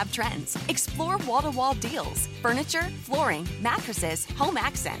must-have trends. Explore wall-to-wall deals, furniture, flooring, mattresses, home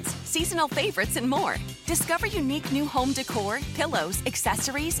accents, seasonal favorites, and more. Discover unique new home decor, pillows,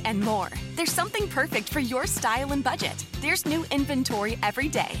 accessories, and more. There's something perfect for your style and budget. There's new inventory every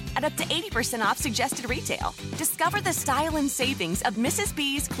day at up to 80% off suggested retail. Discover the style and savings of Mrs.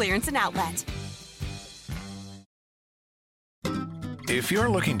 B's Clearance and Outlet. If you're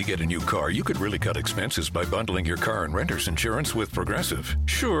looking to get a new car, you could really cut expenses by bundling your car and renter's insurance with Progressive.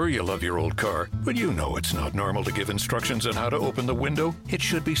 Sure, you love your old car, but you know it's not normal to give instructions on how to open the window. It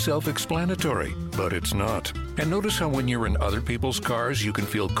should be self-explanatory, but it's not. And notice how when you're in other people's cars, you can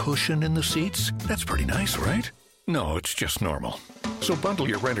feel cushion in the seats? That's pretty nice, right? No, it's just normal. So bundle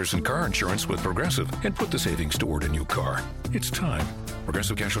your renter's and car insurance with Progressive and put the savings toward a new car. It's time.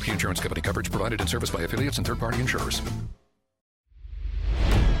 Progressive Casualty Insurance Company. Coverage provided and serviced by affiliates and third-party insurers.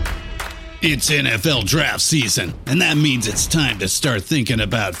 It's NFL draft season, and that means it's time to start thinking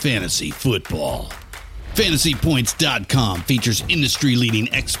about fantasy football. FantasyPoints.com features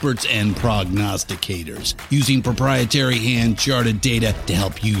industry-leading experts and prognosticators using proprietary hand-charted data to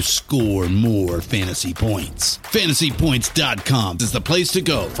help you score more fantasy points. FantasyPoints.com is the place to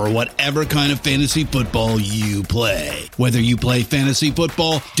go for whatever kind of fantasy football you play. Whether you play fantasy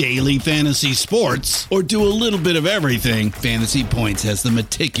football, daily fantasy sports, or do a little bit of everything, Fantasy Points has the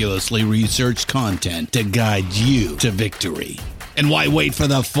meticulously researched content to guide you to victory. And why wait for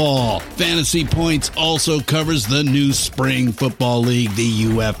the fall? Fantasy Points also covers the new spring football league, the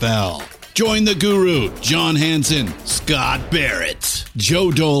UFL. Join the guru, John Hansen, Scott Barrett,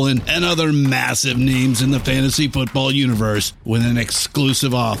 Joe Dolan, and other massive names in the fantasy football universe with an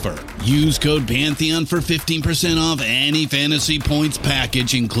exclusive offer. Use code Pantheon for 15% off any Fantasy Points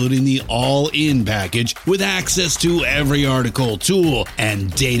package, including the all-in package, with access to every article, tool,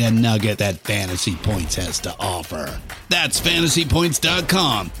 and data nugget that Fantasy Points has to offer. That's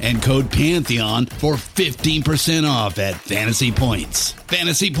FantasyPoints.com and code Pantheon for 15% off at Fantasy Points.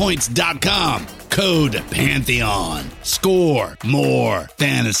 FantasyPoints.com, code Pantheon. Score more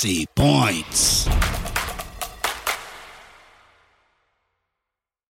fantasy points.